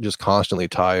I was just constantly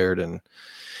tired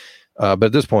but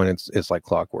at this point it's like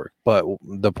clockwork. But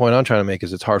the point I'm trying to make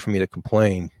is it's hard for me to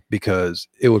complain because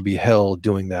it would be hell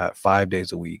doing that 5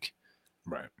 days a week.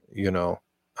 Right.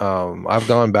 I've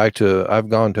gone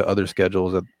to other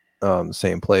schedules at the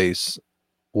same place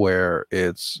where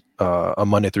it's a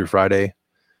Monday through Friday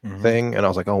thing. And I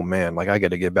was like, oh man, like I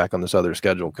got to get back on this other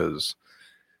schedule because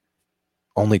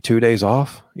only 2 days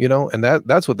off, and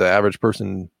that's what the average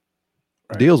person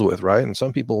deals with. Right. And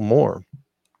some people more.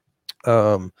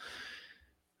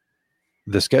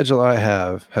 The schedule I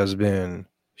have has been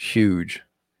huge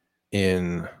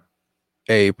in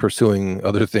pursuing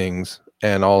other things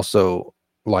and also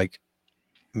like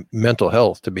mental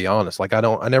health, to be honest. Like I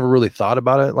never really thought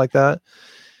about it like that,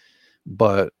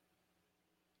 but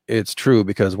it's true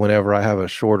because whenever I have a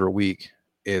shorter week,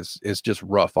 it's just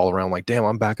rough all around. Like, damn,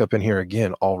 I'm back up in here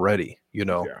again already,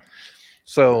 Yeah.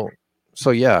 So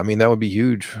yeah, I mean, that would be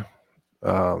huge.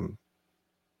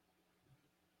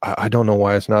 I don't know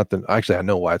why it's not I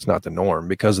know why it's not the norm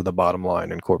because of the bottom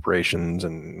line and corporations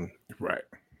and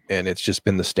it's just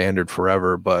been the standard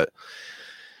forever. But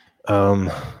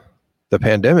the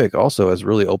pandemic also has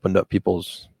really opened up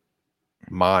people's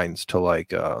minds to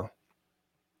like,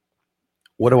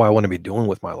 what do I want to be doing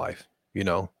with my life?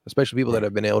 Especially people that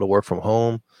have been able to work from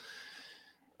home.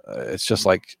 It's just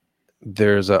like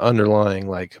there's an underlying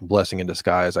like blessing in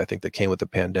disguise, I think, that came with the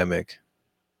pandemic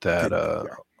that a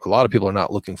lot of people are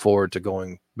not looking forward to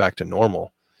going back to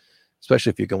normal, especially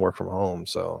if you can work from home.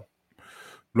 So,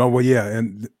 no, well, yeah.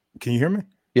 And can you hear me?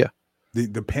 Yeah.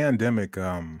 The pandemic,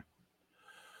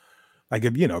 like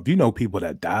if you know people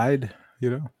that died,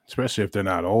 especially if they're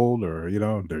not old or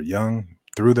they're young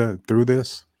through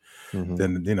this,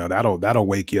 then that'll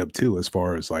wake you up too, as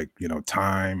far as like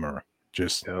time or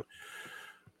just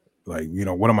like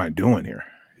what am I doing here?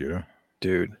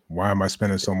 Dude, why am I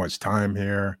spending so much time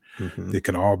here? It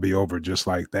can all be over just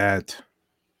like that.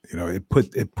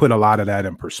 It put a lot of that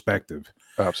in perspective.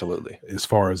 Absolutely. As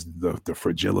far as the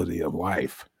fragility of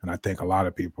life. And I think a lot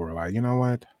of people are like, you know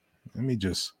what? Let me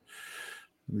just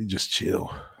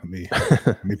chill. Let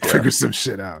me figure some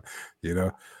shit out.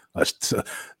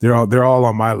 They're all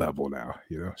on my level now.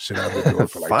 You know, shit I've been doing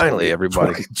for like Finally, 20,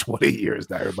 everybody. 20 years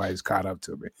now. Everybody's caught up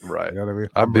to me. Right. You know what I mean?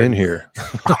 I've been here.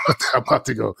 I'm about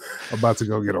to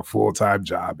go get a full-time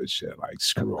job and shit. Like,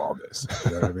 screw all this.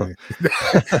 You know what I mean?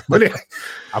 But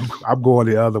I'm going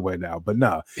the other way now. But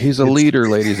no, He's a leader,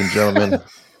 ladies and gentlemen.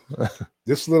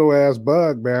 this little ass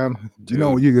bug, man. Dude. You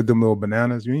know when you get them little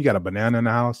bananas? You got a banana in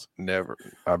the house? Never.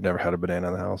 I've never had a banana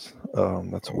in the house.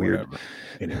 That's Or weird. whatever.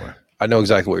 Anyway, I know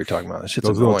exactly what you're talking about. That shit's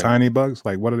those little annoying. tiny bugs,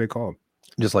 like what are they called?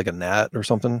 Just like a gnat or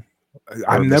something.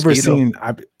 I've a never mosquito? seen.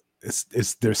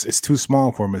 It's too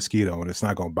small for a mosquito, and it's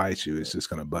not gonna bite you. It's just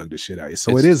gonna bug the shit out of you.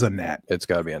 So it is a gnat. It's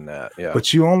got to be a gnat. Yeah.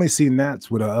 But you only see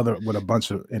gnats with a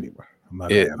bunch of anyway. I'm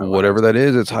not Whatever that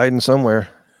is, it's hiding somewhere.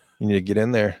 You need to get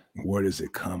in there. Where does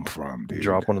it come from, dude?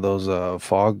 Drop one of those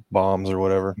fog bombs or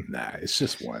whatever. Nah, it's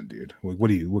just one, dude. What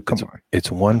do you? Come on.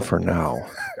 It's one for now.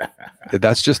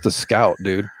 That's just the scout,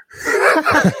 dude.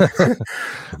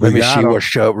 Let me see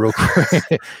what's up real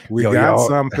quick. We Yo, got y'all-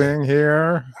 something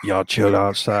here. Y'all chill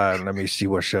outside and let me see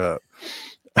what's up.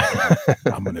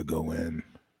 I'm gonna go in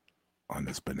on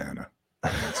this banana.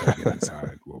 And once I get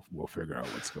inside, we'll figure out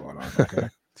what's going on. Okay,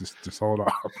 just hold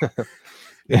on.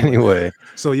 Anyway,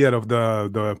 So yeah,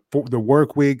 the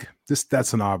work week.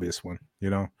 That's an obvious one. You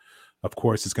know, of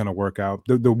course it's gonna work out.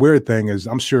 The weird thing is,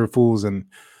 I'm sure fools in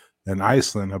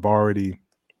Iceland have already,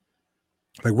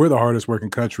 like, we're the hardest working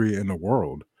country in the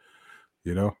world.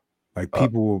 You know, like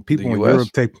people in US?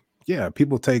 Europe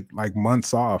people take like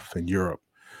months off in Europe.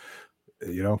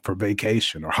 You know, for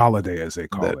vacation or holiday, as they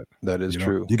call it. that is You know,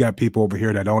 true. you got people over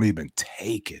here that don't even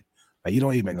take it. Like, you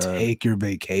don't even No. take your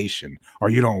vacation, or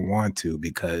you don't want to,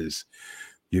 because,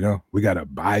 you know, we got to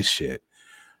buy shit.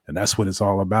 And that's what it's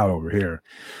all about over here.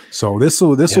 So this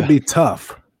will Yeah. be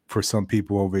tough for some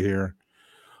people over here,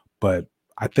 but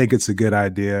I think it's a good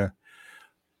idea.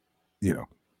 You know,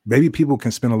 maybe people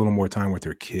can spend a little more time with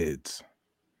their kids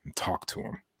and talk to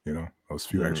them, you know, those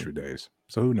few Mhm. extra days.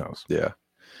 So who knows? Yeah.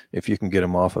 If you can get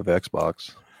them off of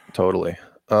Xbox, totally.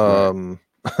 Right.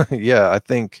 Yeah, I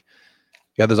think,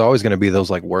 there's always going to be those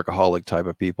like workaholic type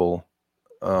of people.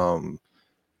 Oh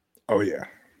yeah.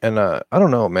 And I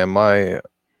don't know, man,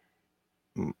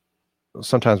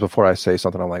 sometimes before I say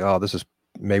something, I'm like, oh,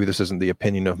 maybe this isn't the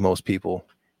opinion of most people.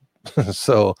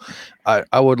 So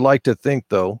I would like to think,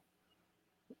 though,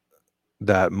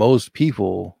 that most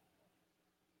people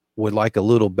would like a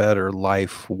little better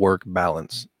life work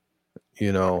balance,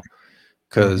 you know,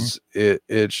 because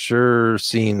it sure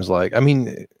seems like, I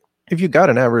mean, if you got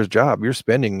an average job, you're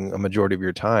spending a majority of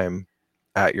your time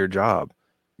at your job.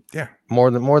 Yeah. More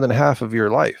than half of your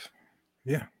life.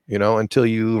 Yeah. You know, until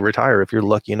you retire, if you're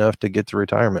lucky enough to get to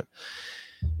retirement.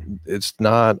 It's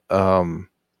not a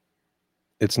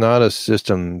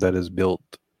system that is built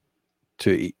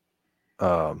to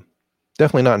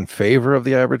definitely not in favor of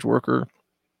the average worker,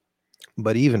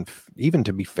 but even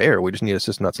to be fair, we just need a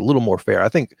system that's a little more fair. I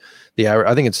think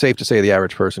it's safe to say the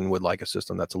average person would like a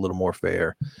system that's a little more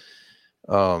fair.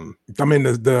 I mean,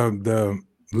 the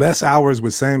less hours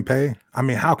with same pay. I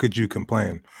mean, how could you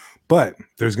complain? But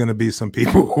there's going to be some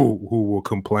people who will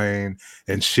complain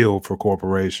and shield for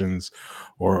corporations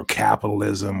or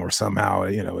capitalism, or somehow,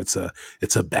 you know, it's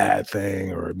a bad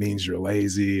thing, or it means you're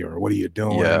lazy, or what are you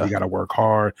doing? Yeah. You got to work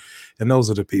hard. And those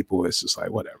are the people. It's just like,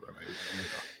 whatever. Like, you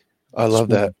know, I love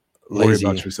that worry lazy.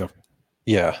 about yourself.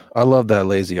 Yeah, I love that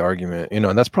lazy argument. You know,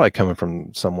 and that's probably coming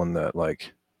from someone that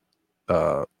like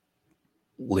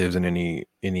lives in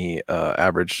any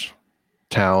average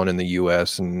town in the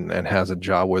US and has a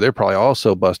job where they're probably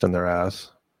also busting their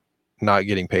ass, not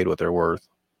getting paid what they're worth.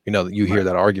 You know, you hear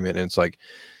that argument, and it's like,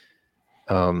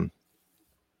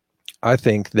 I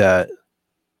think that,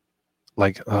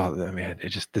 like, oh man,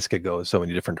 this could go in so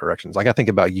many different directions. Like, I think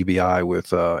about UBI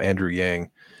with Andrew Yang.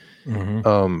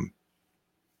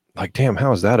 Like, damn,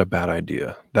 how is that a bad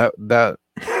idea? That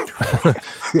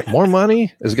more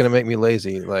money is going to make me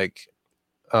lazy. Like,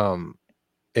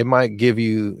 it might give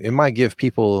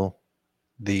people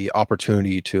the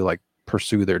opportunity to like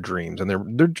pursue their dreams, and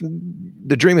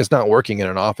the dream is not working in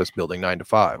an office building 9 to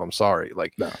 5. I'm sorry.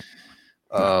 Like,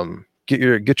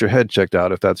 get your head checked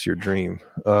out if that's your dream.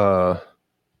 No,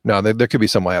 there could be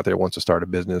somebody out there who wants to start a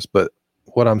business, but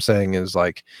what I'm saying is,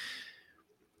 like,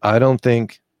 I don't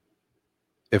think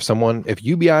if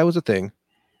UBI was a thing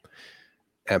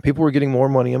and people were getting more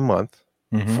money a month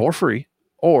for free,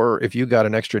 or if you got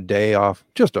an extra day off,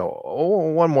 just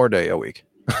one more day a week,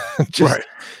 just,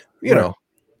 you know,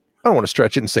 I don't want to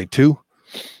stretch it and say 2.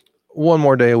 One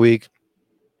more day a week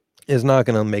is not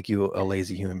going to make you a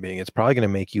lazy human being. It's probably going to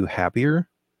make you happier.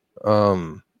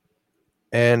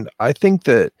 And I think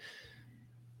that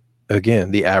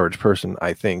again, the average person,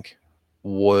 I think,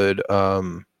 would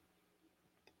like,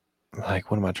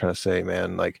 what am I trying to say,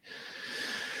 man? Like,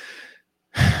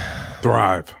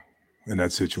 thrive in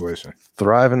that situation.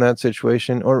 Thrive in that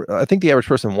situation. Or I think the average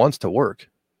person wants to work.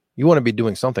 You want to be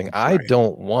doing something. I Right.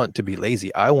 don't want to be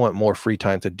lazy. I want more free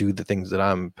time to do the things that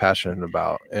I'm passionate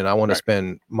about, and I want to Right.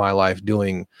 spend my life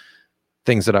doing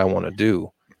things that I want to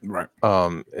do. Right.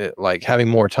 Like having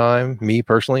more time, me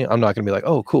personally, I'm not going to be like,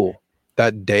 oh, cool.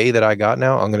 That day that I got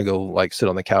now, I'm going to go like sit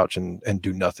on the couch and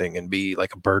do nothing and be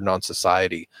like a burden on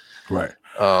society. Right.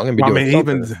 I'm going to be I doing mean,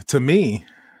 something. even to me,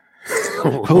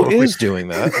 Who is doing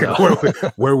that?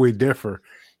 No. where we differ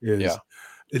is Yeah.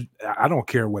 I don't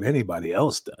care what anybody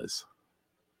else does.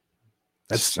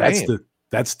 That's Same.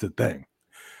 that's the thing.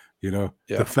 You know,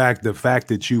 Yeah. the fact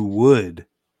that you would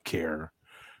care,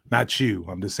 not you.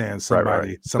 I'm just saying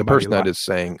somebody, The somebody person that is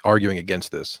saying, arguing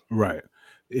against this. right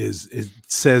is it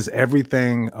says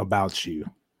everything about you.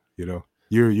 You know,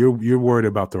 you're worried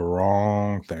about the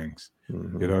wrong things.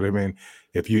 Mhm. You know what I mean?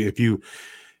 If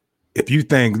you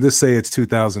think, let's say it's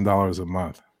 $2,000 a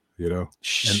month, you know,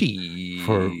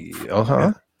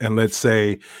 and let's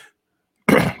say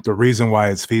the reason why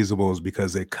it's feasible is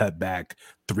because they cut back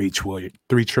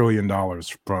 $3 trillion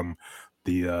from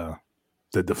the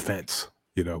defense,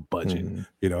 you know, budget. Mhm.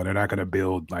 You know, they're not going to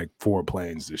build like 4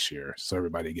 planes this year, so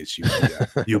everybody gets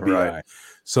UBI. Right.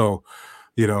 So,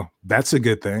 you know, that's a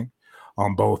good thing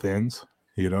on both ends.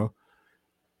 You know,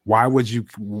 why would you,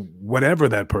 whatever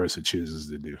that person chooses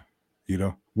to do, you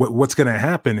know, what's going to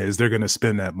happen is they're going to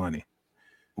spend that money.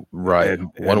 Right. And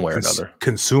One way or another.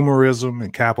 Consumerism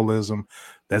and capitalism,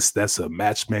 that's a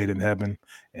match made in heaven.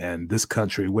 And this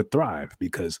country would thrive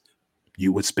because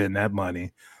you would spend that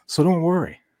money. So don't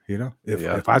worry. You know,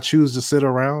 if I choose to sit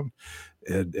around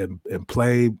and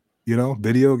play, you know,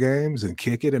 video games and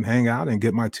kick it and hang out and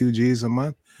get my 2 G's a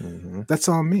month, that's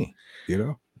on me, you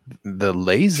know. The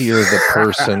lazier the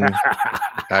person,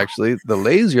 actually, the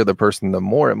lazier the person, the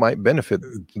more it might benefit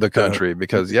the country,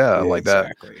 because like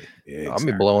that, I'll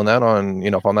be blowing that on,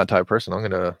 you know, if I'm that type of person, I'm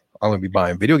gonna be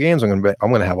buying video games. I'm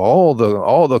gonna have all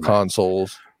the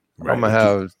consoles. Right. I'm gonna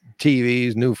have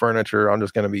TVs, new furniture. I'm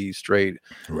just gonna be straight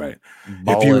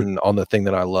balling on the thing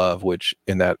that I love, which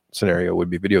in that scenario would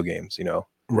be video games, you know.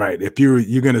 Right. If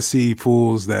you're gonna see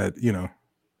fools that, you know,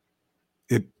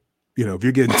 if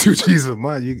you're getting 2 G's a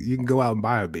month, you can go out and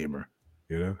buy a Beamer,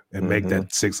 you know, and make that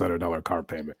 $600 car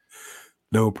payment.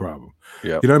 No problem.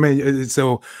 Yeah. You know what I mean?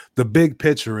 So the big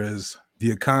picture is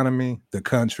the economy, the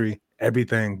country,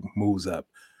 everything moves up.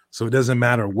 So it doesn't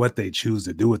matter what they choose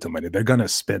to do with the money. They're going to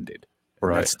spend it.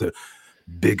 Right. That's the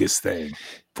biggest thing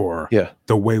for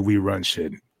the way we run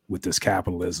shit with this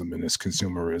capitalism and this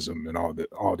consumerism and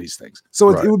all these things. So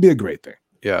it would be a great thing.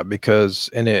 Yeah, because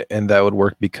and that would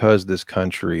work because this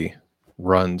country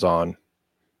runs on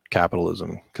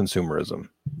capitalism, consumerism.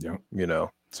 Yeah. You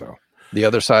know. So the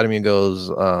other side of me goes,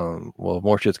 well,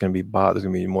 more shit's gonna be bought, there's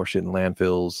gonna be more shit in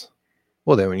landfills.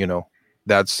 Well, then, you know,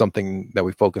 that's something that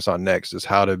we focus on next, is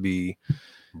how to be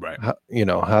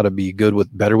how to be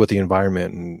better with the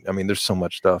environment. And I mean, there's so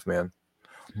much stuff, man.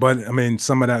 But I mean,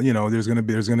 some of that, you know, there's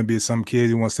gonna be some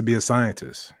kid who wants to be a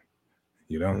scientist,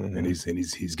 you know, and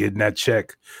he's getting that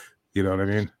check, you know what I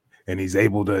mean? And he's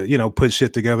able to, you know, put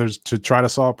shit together to try to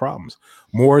solve problems.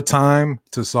 More time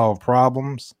to solve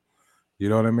problems, you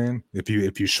know what I mean? If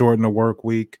you shorten the work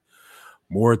week,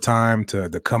 more time to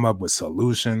come up with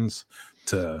solutions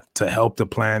to help the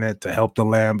planet, to help the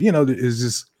land, you know, is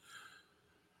just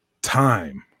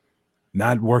time.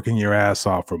 Not working your ass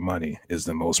off for money is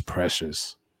the most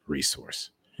precious resource.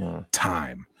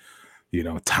 Time, you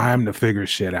know, time to figure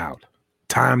shit out,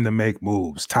 time to make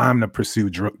moves, time to pursue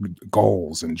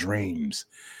goals and dreams,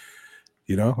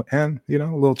 you know, and, you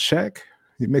know, a little check,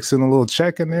 you mix in a little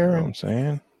check in there. You know what I'm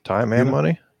saying? Time and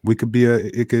money. We could be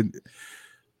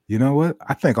you know what?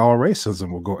 I think all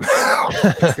racism will go.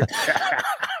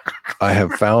 I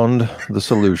have found the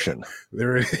solution.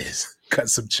 There it is. Cut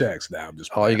some checks now.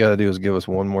 All you got to do is give us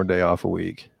one more day off a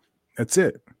week. That's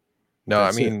it. No,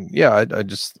 I mean,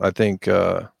 I think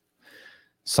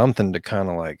something to kind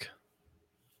of like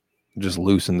just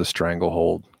loosen the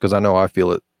stranglehold, because I know I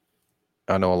feel it.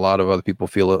 I know a lot of other people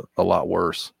feel it a lot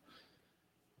worse.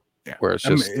 Yeah. Where it's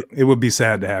just, it would be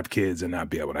sad to have kids and not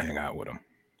be able to hang out with them.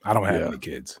 I don't have any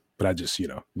kids, but I just, you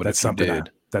know, but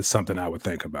that's something I would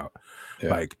think about. Yeah.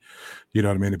 Like, you know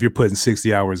what I mean? If you're putting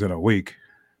 60 hours in a week,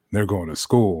 they're going to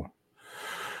school,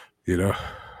 you know,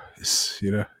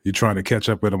 you're trying to catch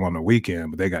up with them on the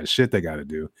weekend, but they got shit they got to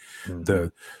do.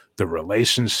 The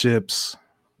relationships,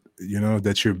 you know,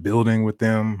 that you're building with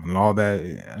them and all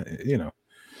that, you know,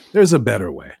 there's a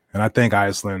better way. And I think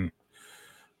Iceland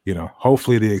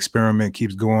hopefully the experiment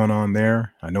keeps going on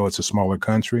there. I know it's a smaller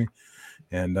country,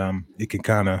 and it can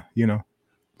kind of,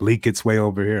 leak its way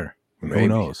over here. Who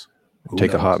knows?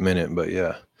 Take a hot minute, but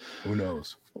yeah. Who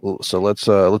knows? So let's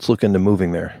look into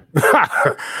moving there.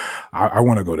 I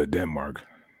want to go to Denmark.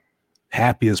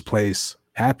 Happiest place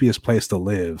to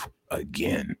live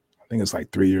again. I think it's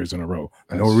like 3 years in a row.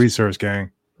 No research,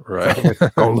 gang. Right.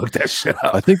 Go look that shit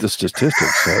up. I think the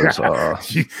statistics says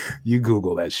you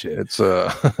Google that shit. It's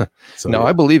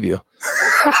I believe you.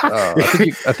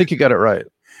 I think you got it right.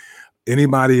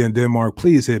 Anybody in Denmark,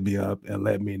 please hit me up and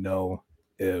let me know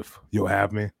if you'll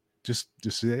have me. Just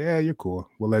say, yeah, you're cool.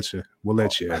 We'll let you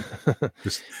in.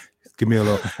 Just give me a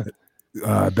little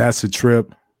that's a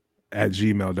trip at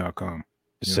gmail.com.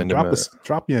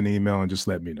 Drop me an email and just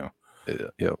let me know.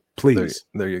 Yeah. Please.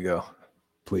 There you go.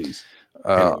 Please.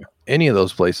 Anyway. Any of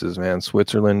those places, man.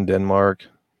 Switzerland, Denmark.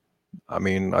 I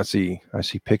mean, I see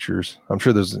pictures. I'm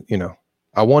sure there's,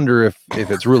 I wonder if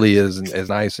it's really is as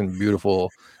nice and beautiful.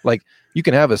 Like, you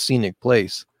can have a scenic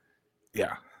place.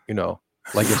 Yeah.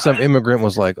 Like if some immigrant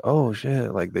was like, oh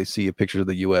shit, like they see a picture of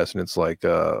the US and it's like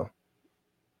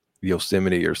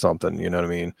Yosemite or something, you know what I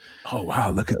mean? Oh wow,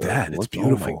 look at that. It's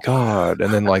beautiful. Oh my God.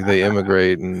 And then like they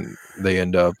immigrate and they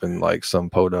end up in like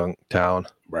some podunk town.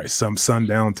 Right. Some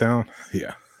sundown town.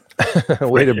 Yeah.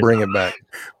 Way to bring it back.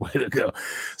 Way to go.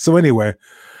 So anyway,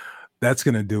 that's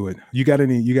gonna do it. You got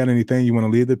anything you want to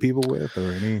leave the people with,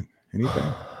 or anything?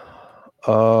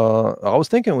 I was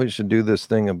thinking we should do this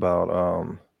thing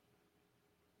about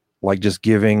like just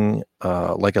giving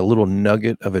like a little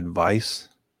nugget of advice.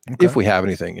 Okay. If we have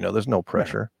anything, there's no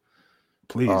pressure.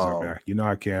 Please, I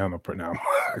can't handle now.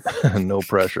 No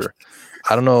pressure.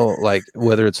 I don't know, like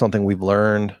whether it's something we've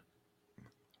learned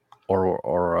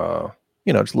or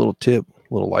just a little tip,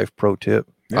 little life pro tip.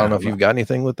 Yeah, I don't know if you've got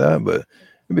anything with that, but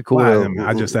it'd be cool. Well,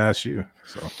 I just asked you,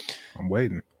 so I'm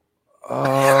waiting.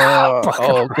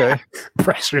 Okay.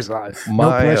 Pressure's on. No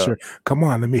pressure. Come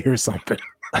on, let me hear something.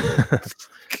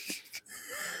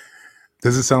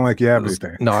 Does it sound like you have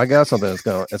anything? No, I got something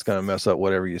that's gonna mess up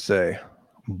whatever you say,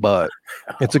 but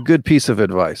it's a good piece of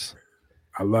advice.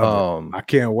 I love it. I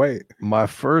can't wait. My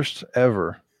first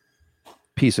ever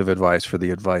piece of advice for the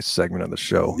advice segment of the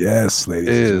show. Yes,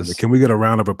 ladies. Can we get a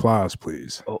round of applause,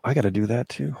 please? Oh, I got to do that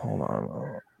too. Hold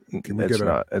on.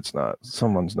 It's not.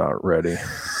 Someone's not ready.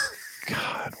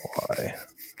 God, why?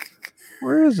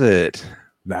 Where is it?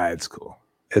 Nah, it's cool.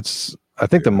 I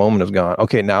think the moment is gone.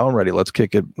 Okay, now I'm ready. Let's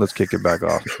kick it back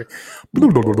off.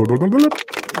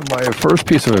 My first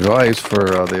piece of advice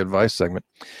for the advice segment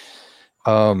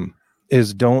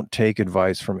is don't take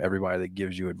advice from everybody that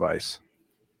gives you advice.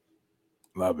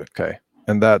 Love it. Okay.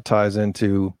 And that ties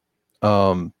into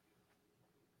some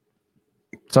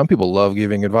people love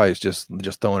giving advice, just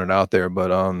throwing it out there,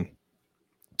 but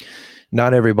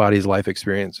not everybody's life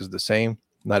experience is the same.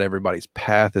 Not everybody's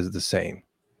path is the same.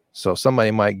 So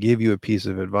somebody might give you a piece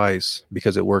of advice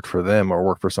because it worked for them or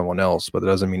worked for someone else, but it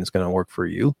doesn't mean it's going to work for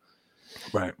you.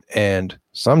 Right. And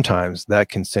sometimes that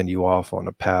can send you off on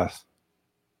a path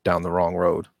down the wrong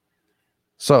road.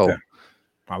 So okay.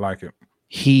 I like it.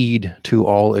 Heed to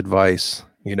all advice,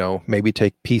 maybe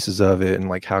take pieces of it and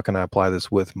like, how can I apply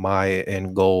this with my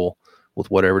end goal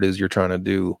with whatever it is you're trying to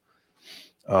do?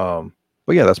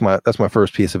 But yeah, that's my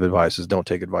first piece of advice is don't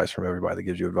take advice from everybody that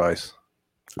gives you advice.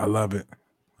 I love it.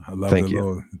 I love Thank the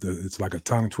you. It's like a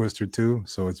tongue twister too,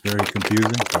 so it's very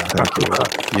confusing.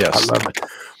 Yes, I love it.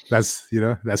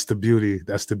 That's the beauty.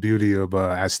 That's the beauty of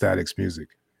Aesthetics music.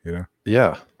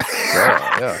 Yeah.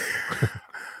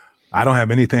 I don't have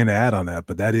anything to add on that,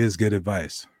 but that is good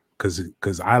advice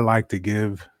because I like to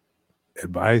give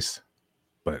advice,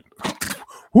 but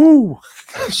whoo,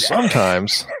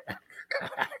 sometimes.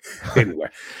 Anyway.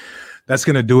 That's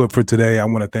going to do it for today. I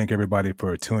want to thank everybody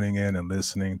for tuning in and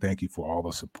listening. Thank you for all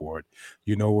the support.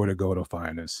 You know where to go to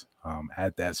find us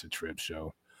at That's a Trip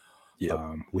Show. Yep.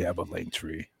 We have a link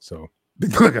tree. So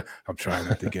I'm trying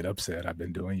not to get upset. I've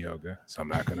been doing yoga, so I'm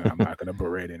not gonna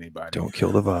berate anybody. Don't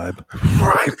kill the vibe.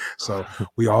 Right. So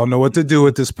we all know what to do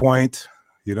at this point,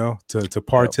 to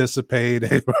participate.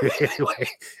 Anyway,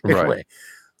 right.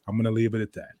 I'm going to leave it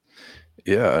at that.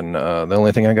 Yeah. And the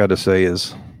only thing I got to say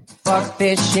is, fuck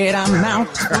this shit, I'm out.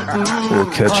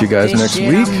 We'll catch you guys next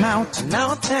week.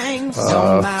 No thanks,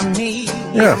 don't mind me.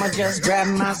 Yeah. I'ma just grab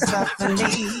myself and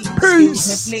leave.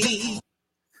 Peace. Please.